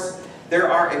the force.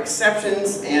 There are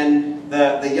exceptions, and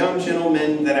the young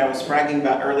gentleman that I was bragging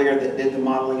about earlier that did the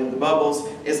modeling of the bubbles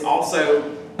is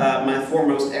also my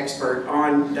foremost expert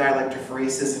on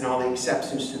dielectrophoresis and all the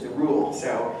exceptions to the rule.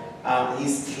 So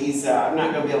I'm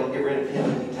not going to be able to get rid of him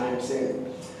anytime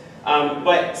soon.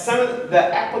 But some of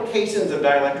the applications of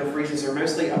dielectrophoresis are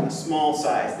mostly on the small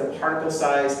size, the particle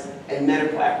size, and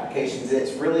medical applications.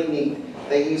 It's really neat.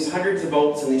 They use hundreds of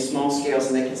volts in these small scales,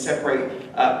 and they can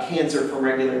separate cancer from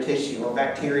regular tissue or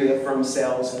bacteria from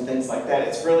cells and things like that.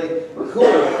 It's really cool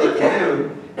what they can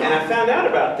do. And I found out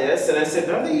about this, and I said,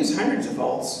 no, they use hundreds of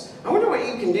volts. I wonder what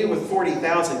you can do with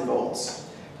 40,000 volts.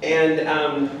 And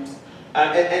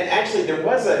actually, there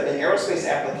was an aerospace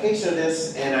application of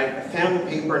this, and I found the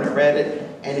paper and I read it,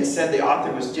 and it said the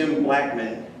author was Jim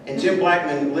Blackman. And Jim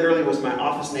Blackman literally was my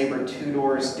office neighbor 2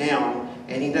 doors down,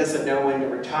 and he doesn't know when to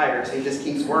retire, so he just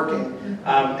keeps working,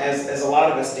 as a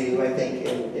lot of us do, I think,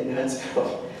 in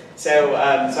Huntsville. So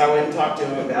I went and talked to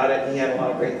him about it, and he had a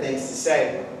lot of great things to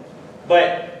say.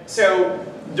 But, so,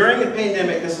 during the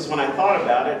pandemic, this is when I thought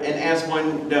about it, and as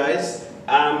one does,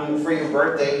 for your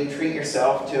birthday, you treat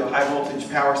yourself to a high voltage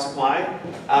power supply,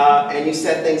 and you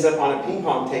set things up on a ping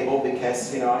pong table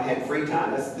because, you know, I had free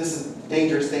time. This is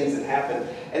dangerous things that happen.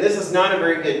 And this is not a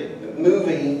very good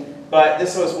movie, but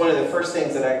this was one of the first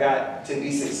things that I got to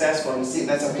be successful. And you see,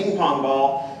 that's a ping pong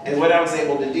ball, and what I was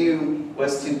able to do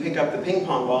was to pick up the ping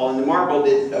pong ball, and the marble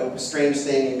did a strange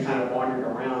thing and kind of wandered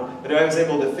around, but I was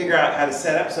able to figure out how to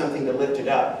set up something to lift it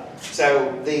up.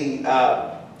 So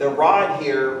the rod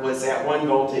here was at 1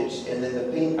 voltage, and then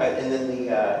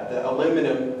the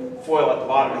aluminum foil at the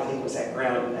bottom, I think, was at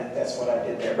ground, and that's what I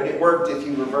did there. But it worked. If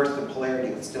you reverse the polarity,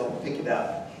 it would still pick it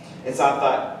up. And so I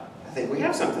thought, I think we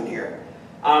have something here.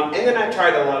 And then I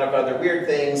tried a lot of other weird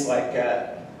things, like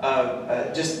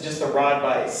just the rod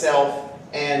by itself.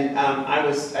 And I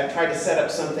tried to set up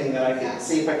something that I could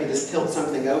see if I could just tilt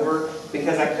something over,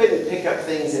 because I couldn't pick up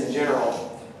things in general.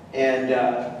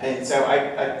 And so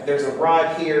there's a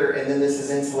rod here, and then this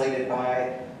is insulated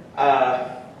by,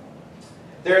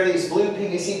 there are these blue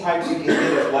PVC pipes you can get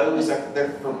at Lowe's. They're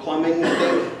for plumbing, I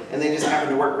think. and they just happen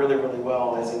to work really, really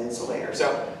well as an insulator.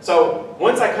 So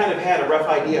once I kind of had a rough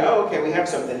idea, oh, okay, we have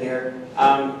something here,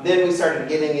 then we started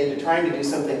getting into trying to do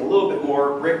something a little bit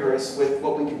more rigorous with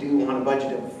what we could do on a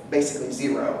budget of basically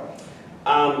zero.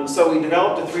 So we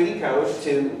developed a 3D code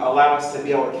to allow us to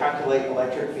be able to calculate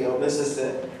electric field.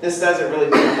 This doesn't really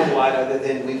mean a whole lot other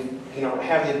than we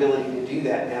have the ability to do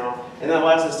that now, and that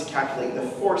allows us to calculate the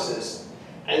forces.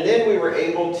 And then we were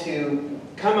able to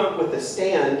come up with a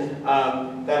stand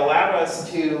that allowed us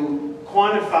to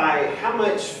quantify how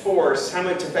much force, how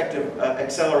much effective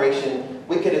acceleration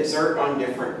we could exert on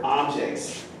different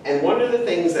objects. And one of the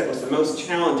things that was the most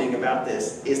challenging about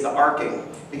this is the arcing.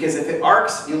 Because if it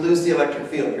arcs, you lose the electric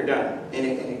field, you're done, and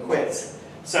it quits.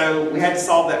 So we had to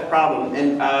solve that problem.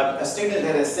 And a student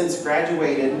that has since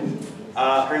graduated,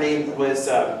 her name was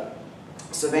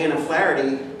Savannah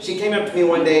Flaherty. She came up to me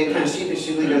one day, kind of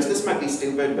sheepishly goes, "This might be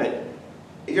stupid, but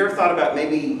have you ever thought about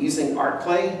maybe using art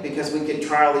clay? Because we could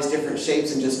try all these different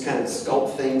shapes and just kind of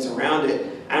sculpt things around it."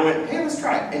 And I went, "Hey, let's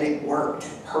try it." And it worked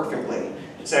perfectly.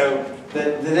 So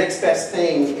the next best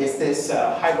thing is this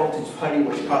high voltage putty,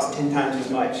 which costs 10 times as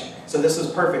much. So this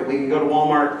was perfect. We could go to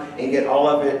Walmart and get all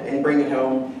of it and bring it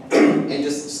home and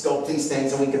just sculpt these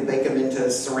things, and we could bake them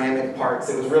into ceramic parts.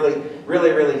 It was really,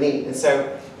 really, really neat. And so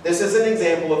this is an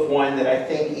example of one that I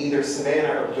think either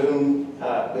Savannah or Boom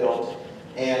built.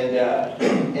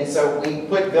 And so we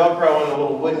put Velcro on a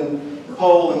little wooden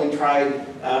pole, and we tried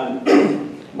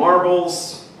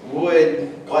marbles,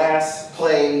 wood, glass,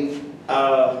 clay,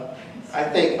 I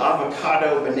think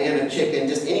avocado, banana, chicken,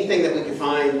 just anything that we could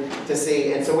find to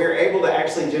see. And so we were able to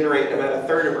actually generate about a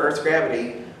third of Earth's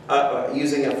gravity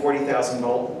using a 40,000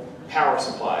 volt power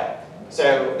supply.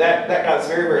 So that got us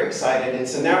very, very excited. And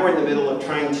so now we're in the middle of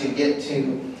trying to get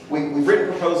to, we've written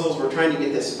proposals, we're trying to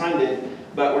get this funded,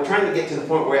 but we're trying to get to the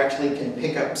point where we actually can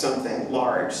pick up something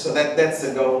large. So that's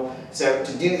the goal. So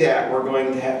to do that, we're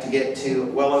going to have to get to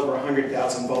well over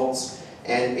 100,000 volts.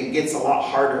 And it gets a lot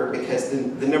harder because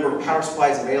the number of power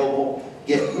supplies available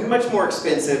get much more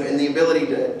expensive, and the ability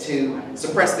to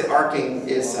suppress the arcing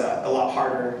is a lot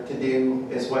harder to do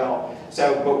as well.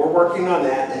 So, but we're working on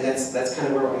that, and that's kind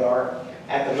of where we are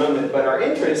at the moment. But our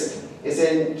interest is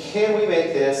in, can we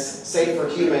make this safe for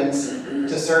humans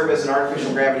to serve as an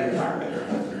artificial gravity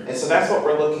environment? And so that's what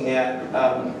we're looking at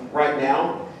right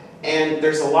now. And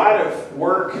there's a lot of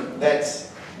work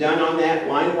that's done on that.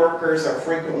 Line workers are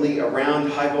frequently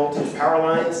around high voltage power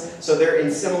lines, so they're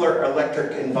in similar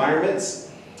electric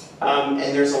environments. And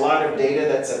there's a lot of data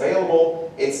that's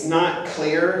available. It's not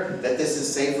clear that this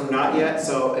is safe or not yet,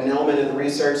 so an element of the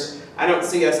research, I don't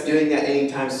see us doing that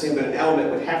anytime soon, but an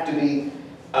element would have to be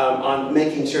on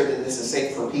making sure that this is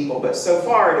safe for people. But so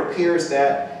far it appears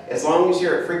that as long as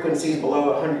you're at frequencies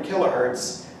below 100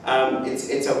 kilohertz,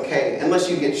 it's okay, unless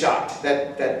you get shocked.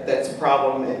 That's a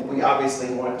problem, and we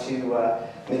obviously want to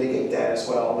mitigate that as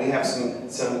well. We have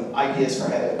some ideas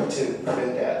for how to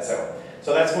prevent that.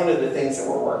 So that's one of the things that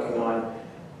we're working on.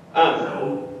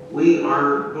 We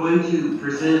are going to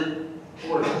present.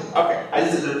 Okay,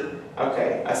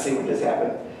 I see what just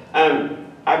happened.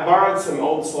 I borrowed some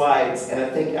old slides, and I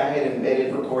think I had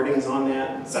embedded recordings on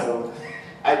that. So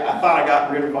I thought I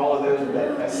got rid of all of those,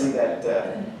 but I see that.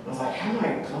 I was like, how am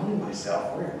I cloning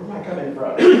myself? Where am I coming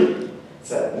from?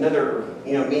 It's another,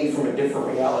 me from a different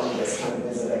reality that's kind of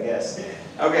visit, I guess.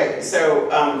 Okay, so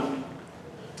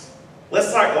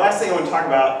let's talk. The last thing I want to talk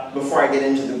about before I get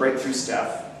into the breakthrough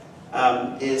stuff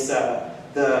is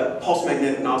the pulse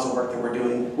magnetic nozzle work that we're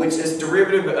doing, which is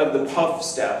derivative of the puff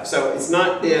stuff. So it's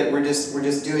not dead. We're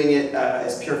just doing it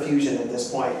as pure fusion at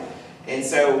this point. And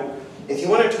so if you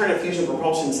want to turn a fusion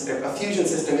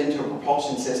system into a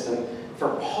propulsion system,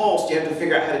 for pulse, you have to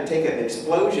figure out how to take an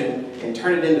explosion and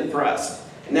turn it into thrust.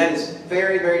 And that is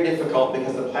very, very difficult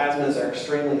because the plasmas are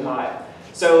extremely hot.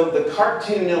 So the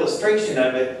cartoon illustration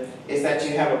of it is that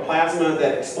you have a plasma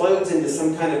that explodes into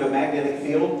some kind of a magnetic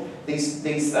field. These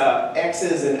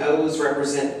X's and O's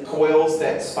represent coils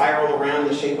that spiral around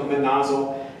the shape of a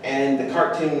nozzle, and the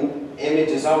cartoon image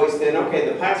has always been, okay,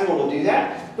 the plasma will do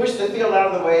that, push the field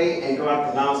out of the way and go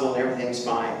out the nozzle and everything's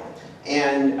fine.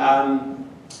 And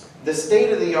the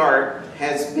state of the art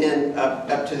has been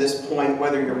up to this point,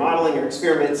 whether you're modeling or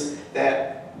experiments,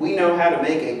 that we know how to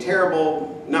make a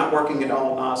terrible, not working at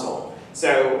all nozzle.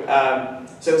 So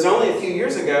it was only a few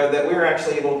years ago that we were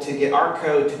actually able to get our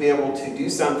code to be able to do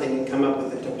something and come up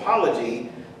with a topology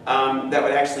that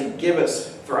would actually give us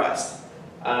thrust.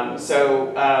 And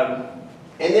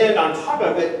then on top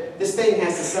of it, this thing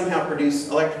has to somehow produce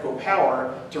electrical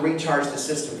power to recharge the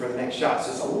system for the next shot.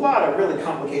 So there's a lot of really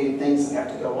complicated things that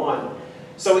have to go on.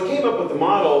 So we came up with a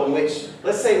model in which,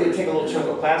 let's say we take a little chunk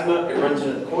of plasma, it runs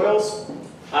into the coils.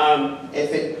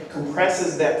 If it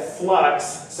compresses that flux,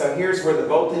 so here's where the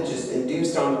voltage is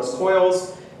induced on those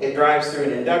coils, it drives through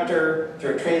an inductor,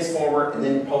 through a transformer, and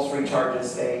then pulse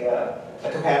recharges a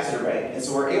capacitor bank. And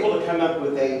so we're able to come up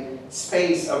with a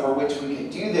space over which we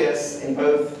could do this and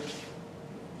both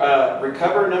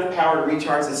recover enough power to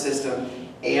recharge the system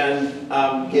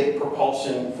and get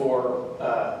propulsion for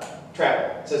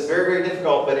travel. So it's very, very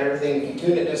difficult, but everything, if you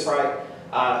tune it just right,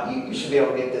 you should be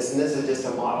able to get this. And this is just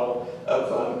a model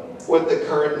of what the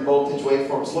current and voltage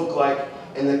waveforms look like.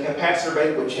 And the capacitor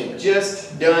bank, which had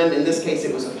just done, in this case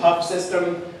it was a puff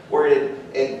system, where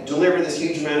it delivered this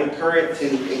huge amount of current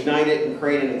to ignite it and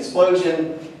create an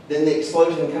explosion. Then the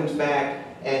explosion comes back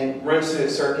and runs through the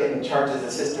circuit and charges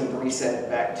the system to reset it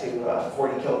back to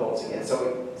 40 kilovolts again.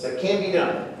 So it can be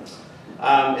done.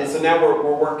 And so now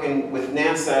we're working with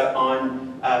NASA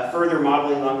on further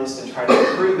modeling on this to try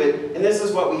to improve it. And this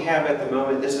is what we have at the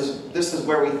moment. This is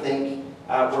where we think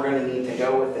we're going to need to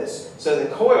go with this. So the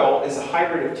coil is a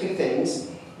hybrid of two things.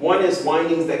 One is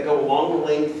windings that go along the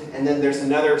length, and then there's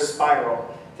another spiral.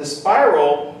 The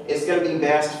spiral is going to be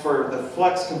best for the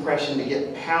flux compression to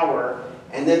get power,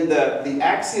 and then the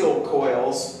axial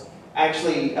coils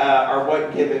actually are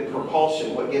what give it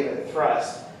propulsion, what give it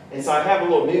thrust. And so I have a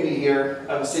little movie here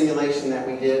of a simulation that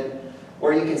we did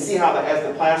where you can see how as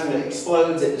the plasma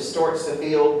explodes, it distorts the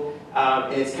field,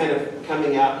 and it's kind of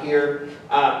coming out here.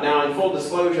 Now, in full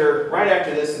disclosure, right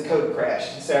after this, the code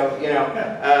crashed. So, you know,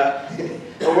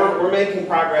 but we're making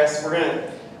progress. We're going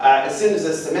to, as soon as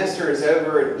the semester is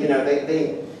over, you know,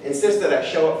 they insist that I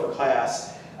show up for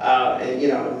class, and, you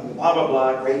know, blah, blah,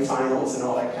 blah, grade finals and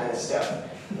all that kind of stuff.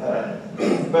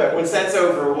 But once that's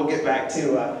over, we'll get back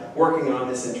to working on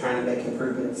this and trying to make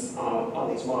improvements on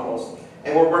these models.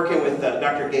 And we're working with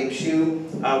Dr. Gabe Shu,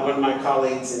 one of my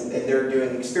colleagues, and they're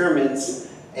doing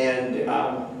experiments. And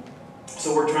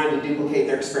so we're trying to duplicate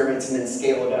their experiments and then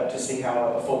scale it up to see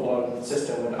how a full-blown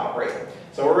system would operate.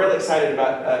 So we're really excited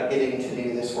about getting to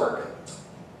do this work.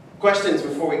 Questions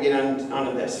before we get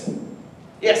onto this?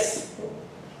 Yes?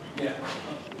 Yeah.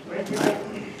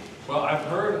 Well, I've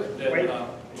heard that...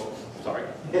 sorry.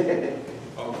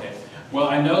 Okay. Well,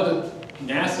 I know that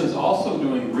NASA is also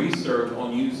doing research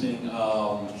on using...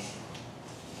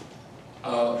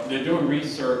 they're doing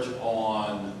research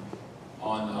on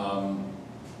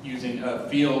using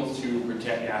fields to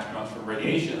protect astronauts from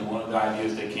radiation. And one of the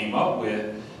ideas they came up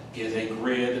with is a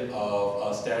grid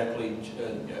of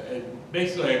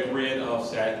basically a grid of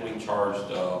statically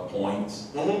charged points.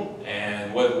 Mm-hmm.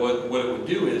 And what it would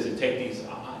do is it take these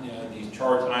these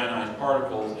charged ionized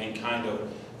particles and kind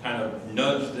of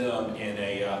nudge them in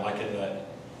a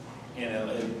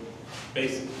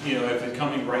basic, you know, if it's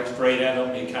coming right straight at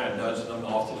them, it kind of nudges them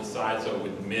off to the side so it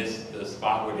would miss the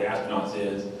spot where the astronauts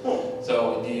is.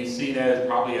 So do you see that as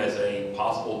probably as a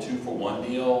possible 2-for-1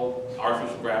 deal,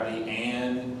 artificial gravity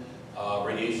and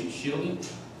radiation shielding?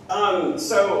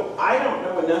 So I don't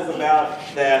know enough about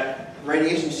that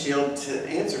radiation shield to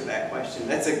answer that question.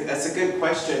 That's a good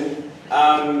question.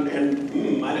 I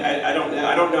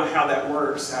don't know how that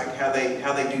works, like how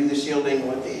they do the shielding,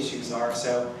 what the issues are.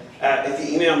 So if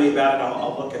you email me about it,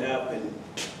 I'll look it up and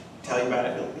tell you about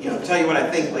it. You know, tell you what I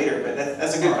think later. But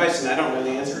that's a good question. I don't know the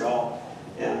answer at all.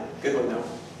 Yeah, good one though.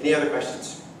 Any other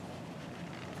questions?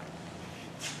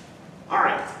 All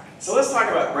right. So let's talk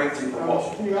about breakthrough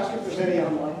propulsion. Can you ask if there's any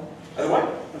online? What?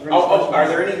 Are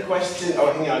there any questions?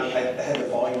 Oh, hang on. I had the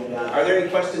volume down. Are there any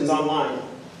questions online?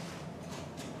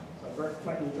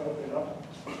 Might need to open it up.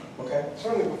 Okay.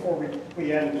 Certainly before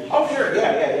we end. Oh, sure.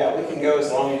 Yeah. We can go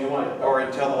as long as you want, or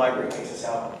until the library takes us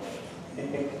out.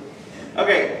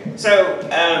 Okay. So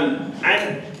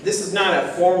this is not a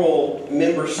formal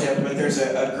membership, but there's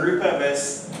a group of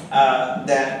us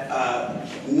that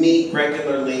meet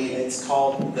regularly, and it's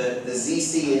called the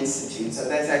ZC Institute. So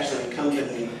that's actually a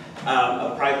company,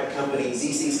 a private company.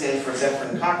 ZC stands for Zephyr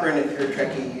and Cochrane. If you're a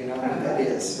Trekkie, you know who that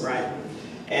is, right?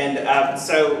 And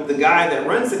so the guy that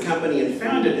runs the company and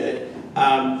founded it,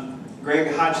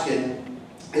 Greg Hodgkin,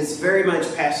 is very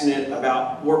much passionate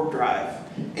about warp drive.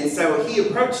 And so he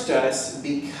approached us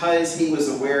because he was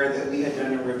aware that we had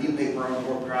done a review paper on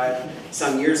warp drive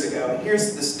some years ago. And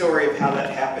here's the story of how that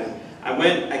happened.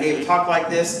 I gave a talk like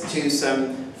this to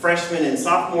some freshmen and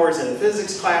sophomores in a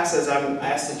physics class, as I'm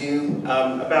asked to do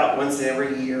about once every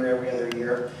other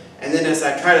year. And then as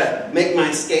I try to make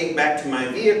my escape back to my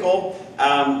vehicle,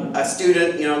 a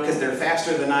student, you know, because they're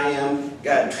faster than I am,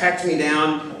 tracked me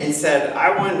down and said,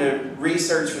 I wanted to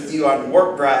research with you on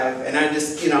warp drive. And I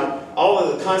just, you know, all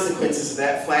of the consequences of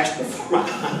that flashed before my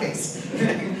eyes.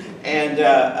 And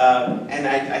And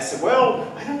I said,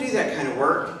 well, I don't do that kind of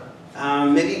work.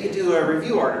 Maybe you could do a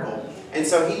review article. And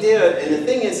so he did, and the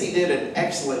thing is, he did an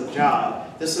excellent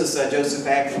job. This was Joseph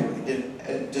Agnew. He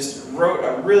did, just wrote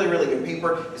a really, really good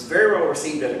paper. It was very well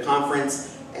received at a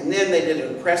conference. And then they did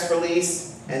a press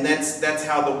release, and that's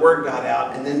how the word got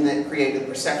out. And then that created the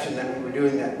perception that we were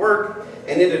doing that work.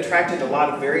 And it attracted a lot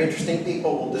of very interesting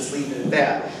people. We'll just leave it at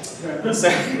that. So,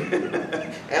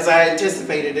 as I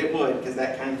anticipated it would, because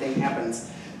that kind of thing happens.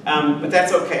 But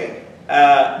that's okay.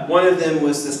 One of them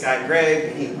was this guy, Greg,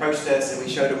 and he approached us and we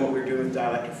showed him what we were doing with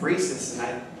dielectrophoresis.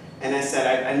 And I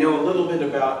said, I know a little bit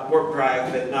about warp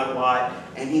drive, but not a lot.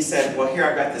 And he said, well, here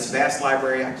I've got this vast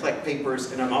library, I collect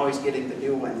papers, and I'm always getting the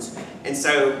new ones. And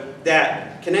so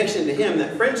that connection to him,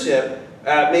 that friendship,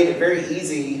 made it very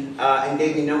easy and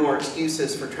gave me no more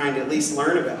excuses for trying to at least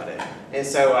learn about it. And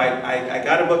so I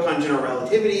got a book on general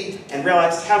relativity and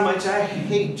realized how much I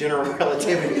hate general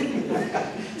relativity.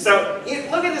 So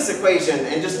look at this equation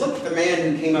and just look at the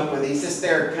man who came up with it. He's just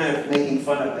there kind of making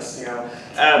fun of us, you know.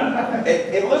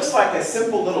 It looks like a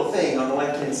simple little thing on the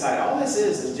left-hand side. All this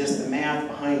is just the math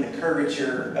behind the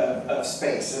curvature of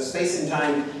space. So space and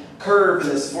time curve in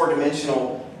this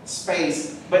four-dimensional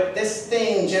space. But this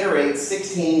thing generates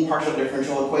 16 partial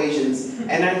differential equations.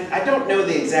 And I don't know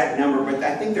the exact number, but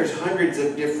I think there's hundreds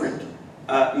of different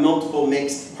multiple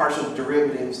mixed partial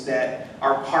derivatives that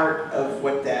are part of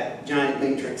what that giant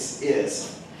matrix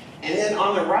is. And then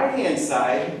on the right-hand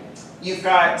side, you've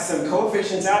got some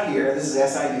coefficients out here. This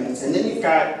is SI units. And then you've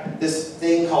got this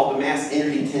thing called the mass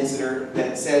energy tensor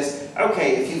that says,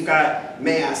 okay, if you've got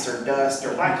mass or dust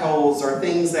or black holes or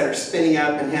things that are spinning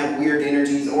up and have weird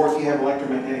energies, or if you have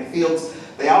electromagnetic fields,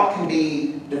 they all can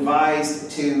be devised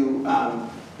to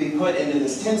be put into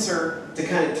this tensor to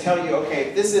kind of tell you,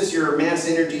 okay, this is your mass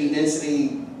energy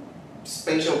density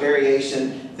spatial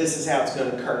variation, this is how it's going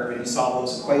to curve, and you solve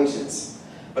those equations.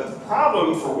 But the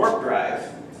problem for warp drive,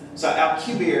 so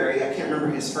Alcubierre, I can't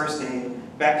remember his first name,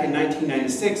 back in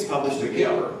 1996 published a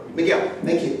paper. Miguel,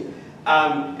 thank you.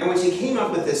 In which he came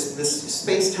up with this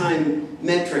space-time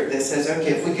metric that says,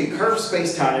 okay, if we could curve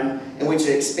space-time in which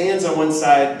it expands on one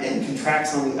side and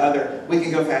contracts on the other, we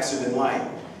could go faster than light.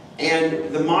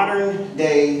 And the modern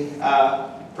day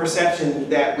perception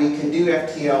that we can do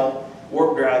FTL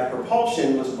warp drive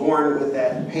propulsion was born with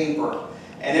that paper.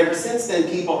 And ever since then,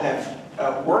 people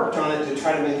have worked on it to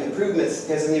try to make improvements,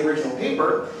 because in the original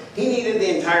paper, he needed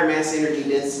the entire mass energy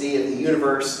density of the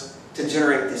universe to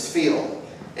generate this field.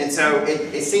 And so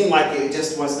it seemed like it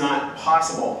just was not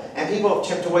possible. And people have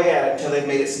chipped away at it until they've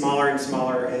made it smaller and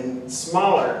smaller and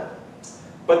smaller.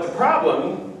 But the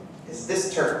problem is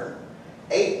this term,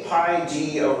 8 pi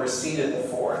g over c to the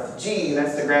 4th. G,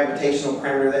 that's the gravitational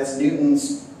parameter, that's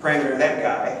Newton's parameter, that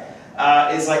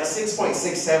guy, is like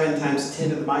 6.67 times 10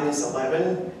 to the minus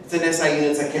 11. It's in SI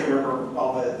units, I can't remember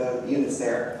all the units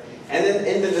there. And then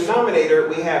in the denominator,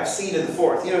 we have c to the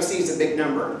 4th. You know, c is a big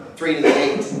number, 3 to the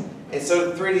 8. And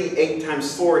so 3 to the 8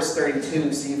 times 4 is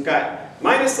 32. So you've got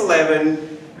minus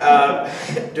 11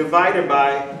 divided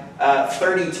by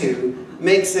 32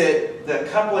 makes it the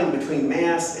coupling between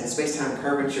mass and space-time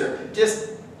curvature just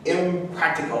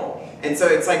impractical. And so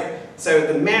it's like, so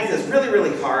the math is really,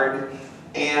 really hard,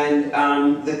 and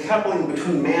the coupling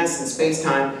between mass and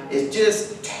space-time is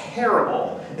just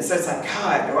terrible. And so it's like,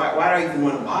 God, why do I even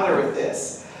want to bother with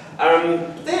this?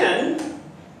 Then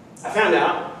I found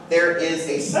out there is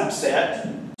a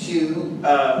subset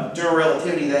to general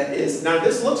relativity that is, now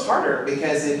this looks harder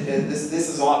because this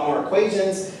is a lot more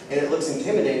equations and it looks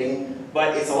intimidating,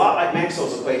 but it's a lot like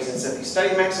Maxwell's equations. So if you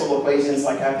study Maxwell's equations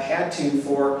like I've had to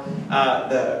for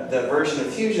the version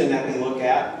of fusion that we look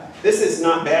at, this is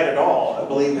not bad at all,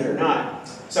 believe it or not.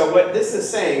 So what this is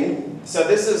saying, so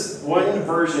this is one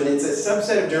version, it's a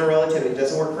subset of general relativity. It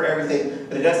doesn't work for everything,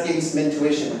 but it does give you some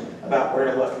intuition about where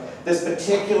to look. This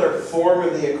particular form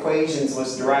of the equations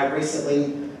was derived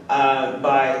recently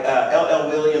by L.L.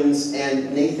 Williams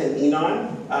and Nathan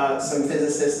Enon, some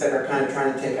physicists that are kind of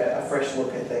trying to take a fresh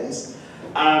look at things.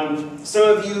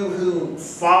 Some of you who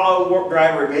follow warp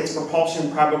drive or advanced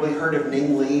propulsion probably heard of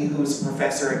Ning Li, who was a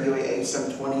professor at UAPs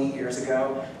some 20 years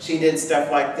ago. She did stuff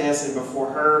like this, and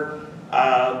before her,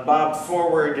 Bob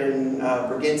Forward and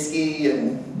Brzezinski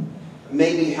and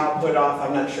maybe Hal Puthoff,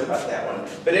 I'm not sure about that one.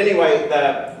 But anyway,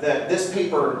 this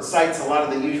paper cites a lot of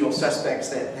the usual suspects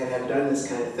that have done this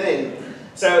kind of thing.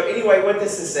 So anyway, what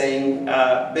this is saying,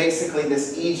 basically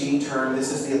this EG term,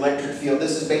 this is the electric field,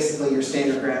 this is basically your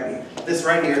standard gravity. This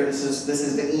right here, this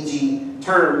is the EG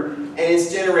term, and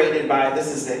it's generated by, this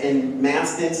is the in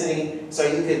mass density, so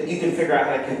you can figure out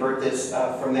how to convert this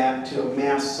from that to a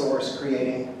mass source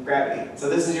creating gravity. So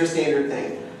this is your standard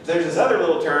thing. there's this other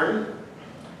little term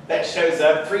that shows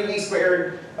up, 3d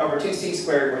squared over 2c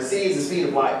squared, where c is the speed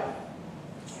of light.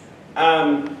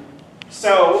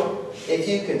 So if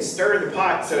you can stir the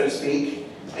pot, so to speak,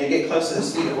 and get close to the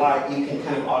speed of light, you can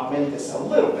kind of augment this a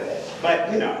little bit.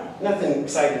 But, you know, nothing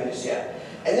exciting just yet.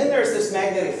 And then there's this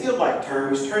magnetic field-like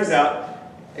term, which turns out,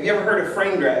 have you ever heard of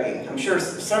frame dragging? I'm sure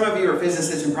some of you are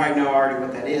physicists and probably know already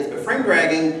what that is, but frame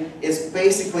dragging is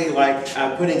basically like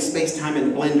putting space-time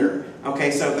in a blender.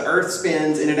 Okay, so the Earth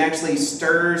spins and it actually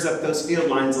stirs up those field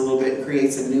lines a little bit and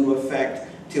creates a new effect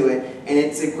to it, and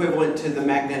it's equivalent to the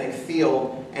magnetic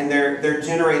field, and they're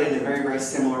generated in a very, very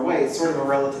similar way. It's sort of a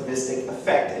relativistic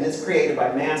effect, and it's created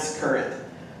by mass current.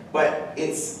 But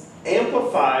it's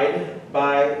amplified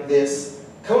by this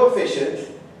coefficient,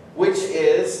 which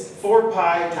is 4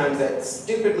 pi times that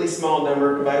stupidly small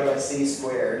number divided by c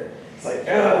squared. It's like,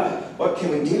 ugh, what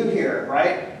can we do here,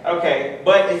 right? Okay,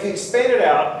 but if you expand it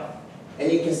out,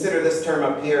 and you consider this term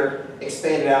up here,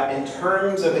 expand it out in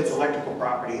terms of its electrical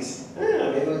properties,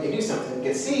 maybe we can do something,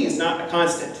 because c is not a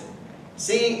constant.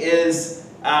 C is,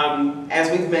 as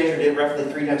we've measured it, roughly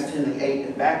 3 times 10 to the 8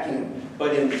 in vacuum,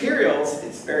 but in materials,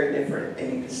 it's very different,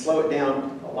 and you can slow it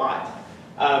down a lot.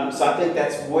 So I think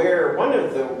that's where one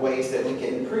of the ways that we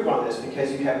can improve on this,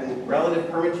 because you have the relative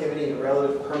permittivity and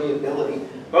relative permeability,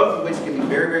 both of which can be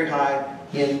very, very high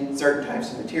in certain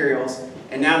types of materials.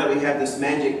 And now that we have this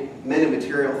magic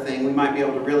metamaterial thing, we might be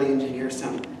able to really engineer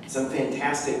some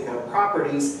fantastic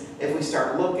properties if we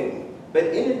start looking. But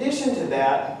in addition to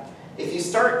that, if you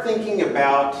start thinking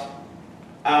about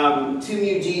 2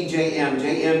 mu g Jm,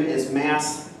 Jm is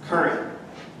mass current.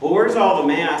 Well, where's all the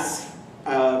mass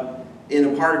in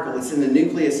a particle? It's in the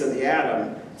nucleus of the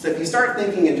atom. So if you start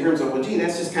thinking in terms of, well, gee,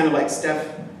 that's just kind of like stuff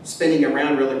spinning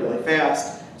around really, really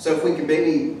fast. So if we could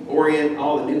maybe orient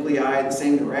all the nuclei in the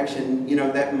same direction, you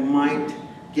know, that might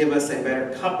give us a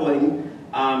better coupling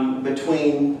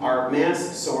between our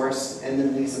mass source and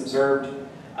then these observed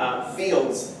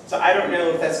fields. So I don't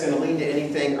know if that's going to lead to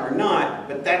anything or not,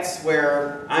 but that's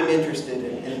where I'm interested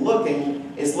in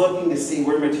looking, is looking to see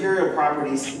where material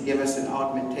properties can give us an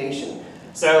augmentation.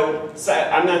 So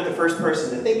I'm not the first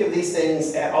person to think of these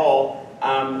things at all,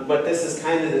 but this is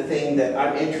kind of the thing that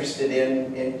I'm interested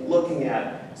in looking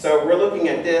at. So we're looking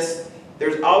at this.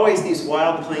 There's always these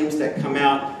wild claims that come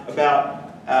out about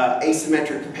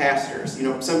asymmetric capacitors. You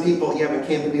know, some people, you have a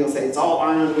camp of people say it's all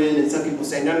ion wind, and some people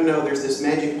say, no, no, no, there's this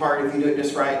magic part. If you do it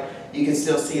just right, you can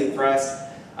still see it thrust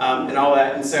and all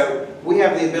that. And so we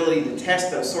have the ability to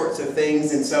test those sorts of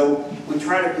things, and so we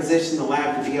try to position the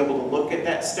lab to be able to look at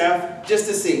that stuff just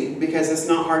to see, because it's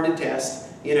not hard to test.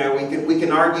 You know, we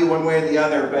can argue one way or the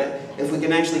other, but if we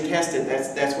can actually test it,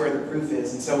 that's where the proof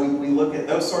is. And so we look at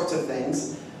those sorts of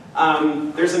things.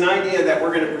 There's an idea that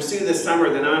we're going to pursue this summer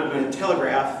that I'm going to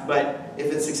telegraph, but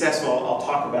if it's successful, I'll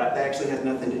talk about it. That actually has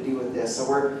nothing to do with this. So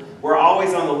we're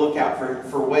always on the lookout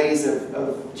for ways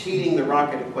of cheating the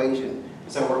rocket equation.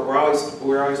 So we're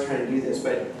always trying to do this.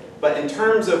 But in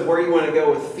terms of where you want to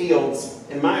go with fields,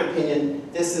 in my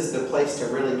opinion, this is the place to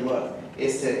really look.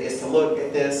 Is to look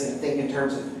at this and think in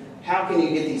terms of how can you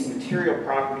get these material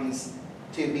properties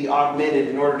to be augmented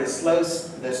in order to slow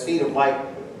the speed of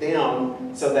light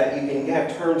down, so that you can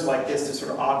have terms like this to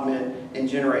sort of augment and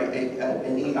generate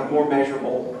a more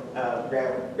measurable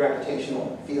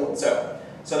gravitational field.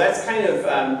 So that's kind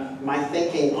of my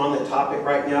thinking on the topic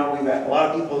right now. We've got a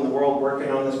lot of people in the world working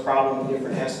on this problem,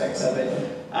 different aspects of it.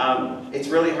 It's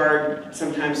really hard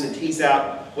sometimes to tease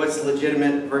out what's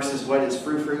legitimate versus what is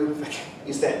frou-frou, if I can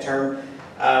use that term.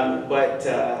 But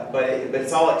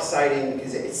it's all exciting,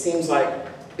 because it seems like,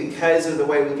 because of the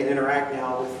way we can interact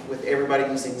now with everybody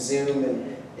using Zoom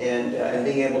and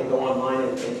being able to go online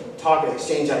and talk and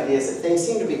exchange ideas, that things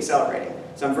seem to be accelerating.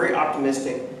 So I'm very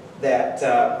optimistic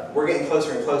that we're getting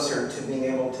closer and closer to being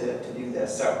able to do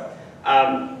this. So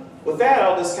with that,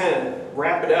 I'll just kind of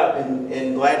wrap it up,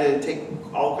 and glad to take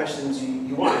all questions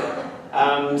you want.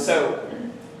 So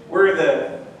we're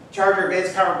the Charger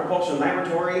Advanced Power Propulsion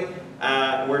Laboratory.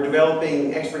 We're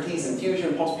developing expertise in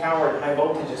fusion, pulse power, and high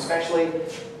voltage especially.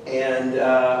 And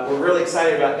we're really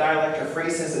excited about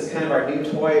dielectrophoresis. It's kind of our new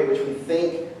toy, which we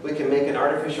think we can make an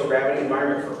artificial gravity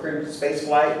environment for crewed space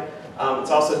flight.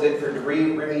 It's also good for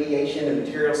debris remediation and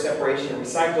material separation and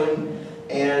recycling.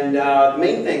 And the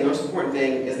main thing, the most important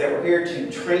thing, is that we're here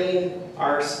to train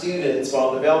our students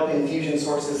while developing fusion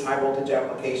sources, high voltage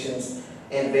applications,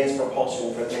 and advanced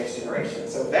propulsion for the next generation.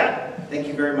 So with that, thank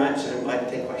you very much, and I'm glad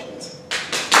to take questions.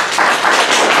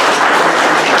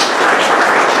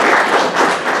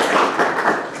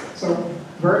 So,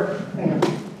 Bert,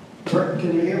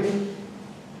 can you hear me?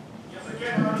 Yes, I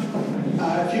can,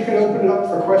 Ron. If you could open it up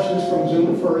for questions from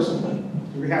Zoom first.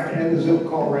 We have to end the Zoom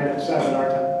call right at 7 our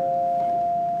time.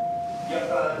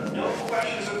 Yep, no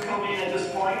questions have come in at this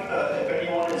point. If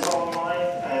anyone is online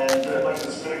and would like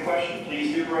to submit a question,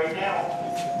 please do right now.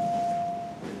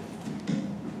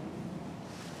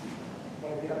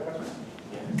 Any other questions?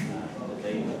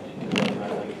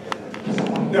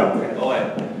 No. Go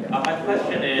ahead. My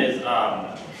question is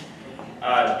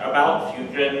about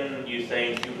fusion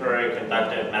using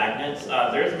superconductive magnets.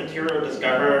 There's material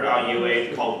discovered on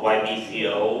UAPs called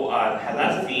YBCO. Has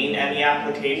that seen any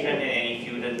application in any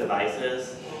fusion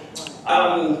devices?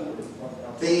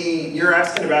 You're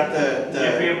asking about the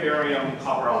barium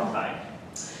copper oxide.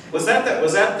 Was that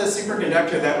the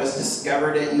superconductor that was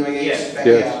discovered at UAH?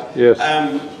 Yes. Yes.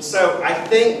 So I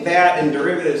think that and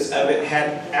derivatives of it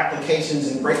had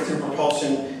applications in breakthrough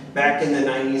propulsion back in the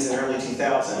 90s and early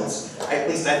 2000s. At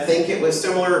least I think it was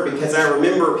similar because I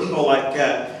remember people like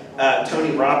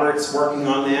Tony Roberts working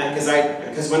on that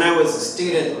because when I was a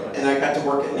student and I got to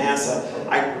work at NASA,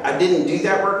 I didn't do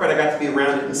that work, but I got to be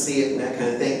around it and see it and that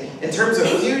kind of thing. In terms of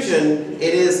fusion,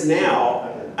 it is now.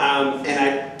 And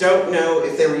I don't know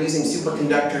if they were using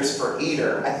superconductors for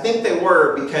ITER. I think they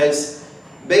were because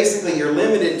basically you're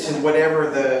limited to whatever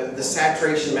the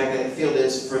saturation magnetic field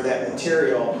is for that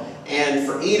material. And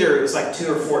for ITER, it was like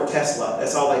 2 or 4 Tesla.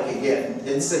 That's all they could get.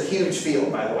 It's a huge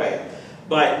field, by the way.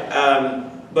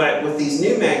 But with these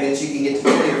new magnets, you can get to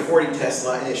 20 or 40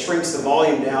 Tesla, and it shrinks the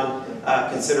volume down a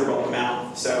considerable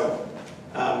amount. So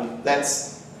I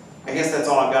guess that's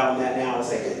all I've got on that now. Is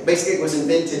like basically it was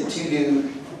invented to do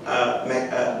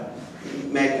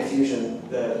magnet fusion,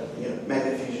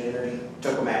 magnet fusion energy,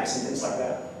 tokamaks and things like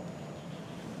that.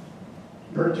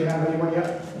 Bert, do you have anyone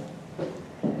yet?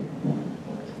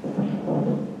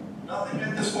 Nothing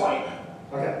at this point.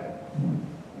 Okay.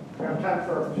 We have time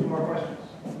for a few more questions.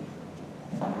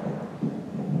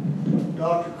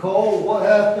 Dr. Cole, what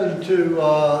happened to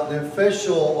the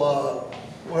official,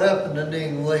 what happened to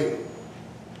Ning Li?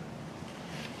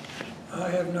 I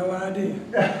have no idea.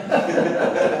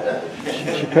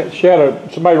 She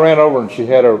had somebody ran over and she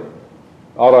had a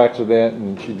auto accident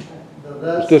and she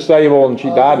was disabled and she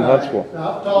died in Huntsville.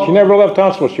 She never left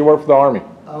Huntsville. She worked for the Army.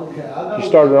 Okay, I know. She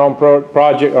started her own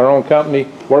project, her own company,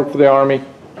 worked for the Army,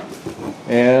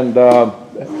 and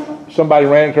somebody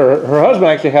ran into her. Her husband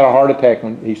actually had a heart attack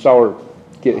when he saw her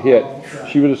get hit.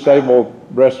 She was disabled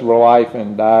the rest of her life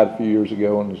and died a few years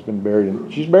ago and has been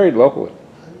buried. She's buried locally.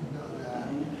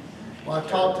 Well, I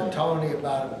talked to Tony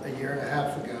about a year and a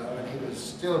half ago, and he was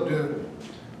still doing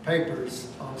papers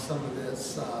on some of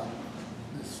this,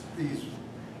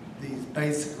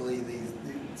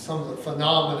 some of the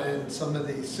phenomena in some of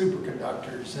these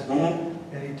superconductors,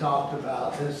 and he talked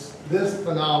about this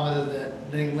phenomena that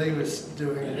Ning Li was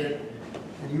doing, and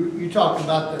you talked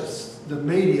about the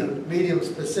medium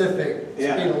specific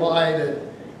speed of light and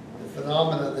the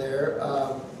phenomena there.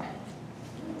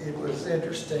 It was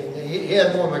interesting. He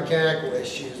had more mechanical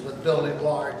issues with building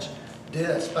large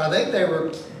discs, but I think they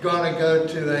were going to go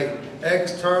to an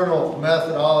external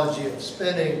methodology of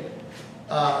spinning,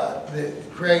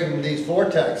 creating these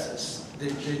vortexes.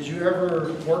 Did you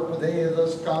ever work with any of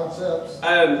those concepts?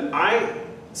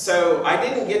 So I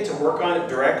didn't get to work on it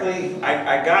directly.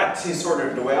 I got to sort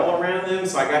of dwell around them,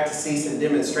 so I got to see some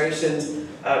demonstrations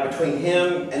between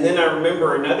him and then I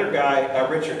remember another guy,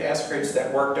 Richard Eskridge,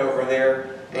 that worked over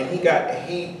there. And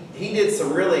he did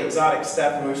some really exotic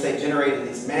stuff in which they generated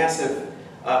these massive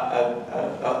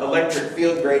electric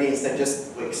field gradients that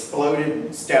just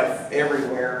exploded stuff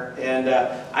everywhere. And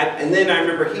then I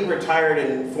remember he retired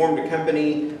and formed a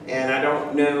company, and I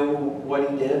don't know what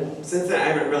he did. Since then, I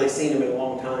haven't really seen him in a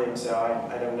long time, so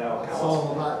I don't know. I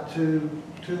saw him about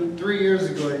 3 years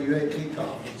ago at UAP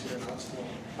conference here in Huntsville.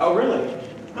 Oh, really?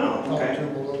 Oh, okay. Talked to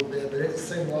him a little bit, but it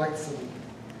seemed like some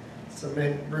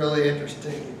really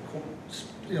interesting,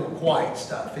 quiet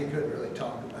stuff he couldn't really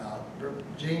talk about.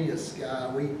 Genius guy.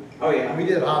 We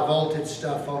did high voltage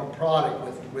stuff on a product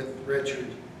with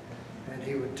Richard, and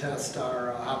he would test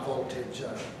our high voltage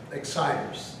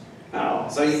exciters. Oh,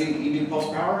 so you do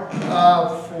pulse power?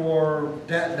 For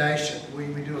detonation,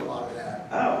 we do a lot of that.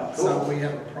 Oh, cool. So we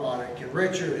have a product, and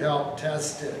Richard helped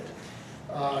test it.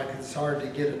 It's hard to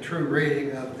get a true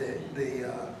reading of the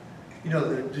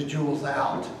joules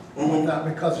out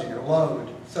because of your load.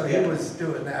 So he was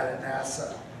doing that at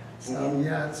NASA. So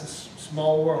yeah, it's a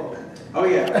small world. Oh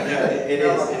yeah, it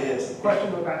is.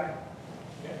 Question go back.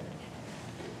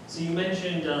 So you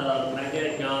mentioned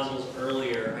magnetic nozzles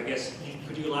earlier. I guess,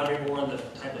 could you elaborate more on the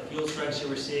type of field strengths you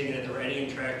were seeing, and if there were any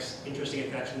interesting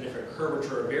effects from different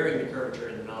curvature or varying the curvature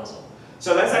in the nozzle?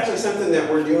 So that's actually something that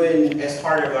we're doing as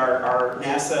part of our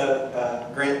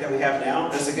NASA grant that we have now.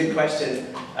 That's a good question.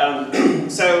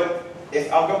 So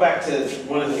if I'll go back to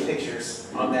one of the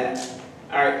pictures on that.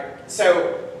 All right,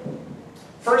 so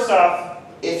first off,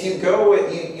 if you go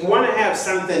with, you want to have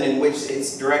something in which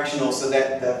it's directional so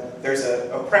that there's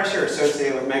a pressure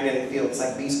associated with magnetic field. It's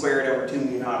like B squared over 2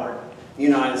 mu naught, where mu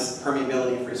naught is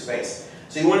permeability for space.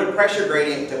 So you want a pressure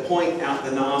gradient to point out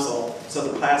the nozzle so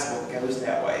the plasma goes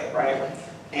that way, right?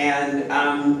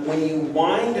 And when you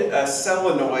wind a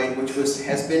solenoid, which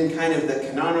has been kind of the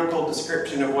canonical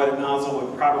description of what a nozzle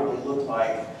would probably look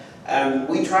like,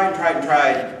 we tried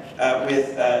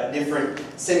with different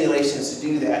simulations to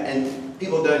do that. And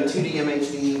people done 2D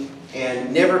MHD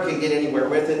and never could get anywhere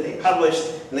with it. They published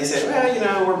and they said, well, you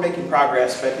know, we're making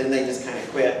progress, but then they just kind of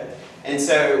quit. And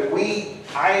so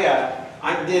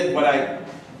I did what I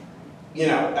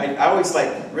always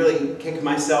like really kick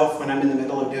myself when I'm in the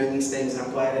middle of doing these things, and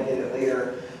I'm glad I did it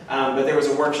later. But there was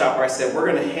a workshop where I said,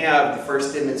 we're going to have the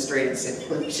first demonstrated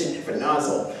simulation of a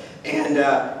nozzle. And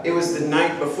it was the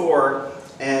night before,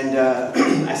 and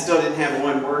I still didn't have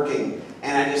one working.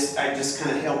 And I just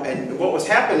kind of helped. And what was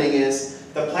happening is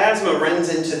the plasma runs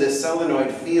into this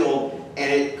solenoid field, and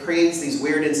it creates these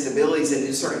weird instabilities, and it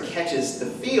just sort of catches the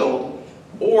field.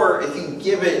 Or if you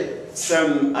give it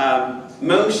some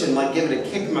motion, like give it a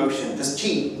kick motion, just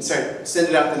cheat, and send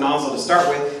it out the nozzle to start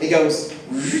with, it goes,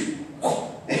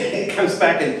 it comes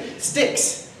back and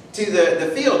sticks to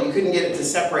the field. You couldn't get it to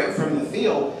separate from the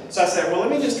field. So I said, well, let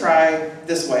me just try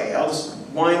this way. I'll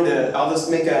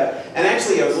just make and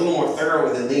actually I was a little more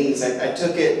thorough than these. I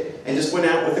took it and just went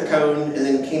out with the cone and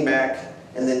then came back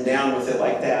and then down with it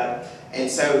like that. And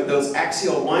so those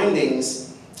axial windings,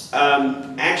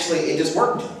 actually it just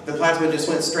worked. The plasma just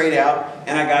went straight out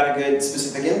and I got a good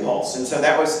specific impulse. And so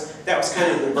that was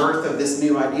kind of the birth of this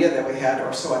new idea that we had,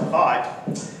 or so I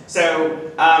thought. So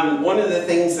one of the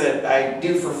things that I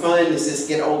do for fun is just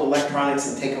get old electronics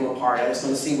and take them apart. I just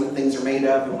want to see what things are made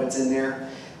of and what's in there.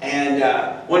 And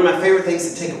one of my favorite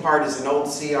things to take apart is an old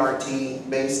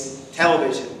CRT-based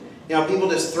television. You know, people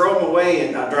just throw them away,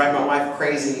 and drive my wife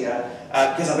crazy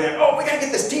because I'll be like, oh, we gotta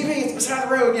get this TV, it's beside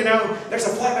the road, you know, there's a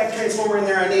flatback transformer in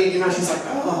there I need, you know, she's like,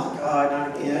 oh God,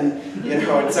 not again, you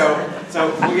know, and so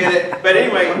we get it. But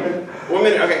anyway, 1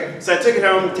 minute, okay, so I took it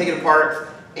home, take it apart,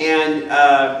 and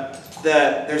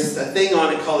there's a thing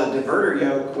on it called a diverter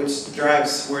yoke, which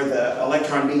drives where the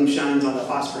electron beam shines on the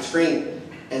phosphor screen.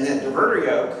 And that diverter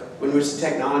yoke, in which the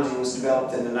technology was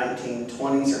developed in the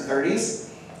 1920s or 30s,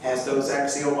 has those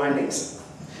axial windings.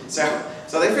 So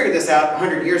they figured this out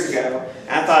 100 years ago.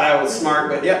 And I thought I was smart,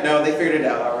 but yeah, no, they figured it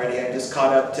out already. I just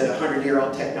caught up to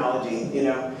 100-year-old technology. You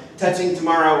know, touching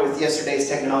tomorrow with yesterday's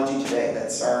technology today.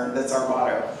 That's our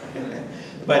motto.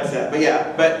 But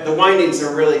the windings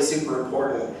are really super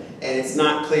important, and it's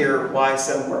not clear why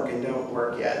some work and don't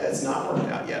work yet. That's not worked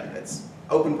out yet. That's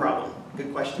open problem.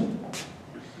 Good question.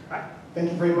 Thank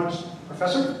you very much,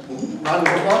 Professor. Round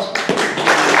of applause.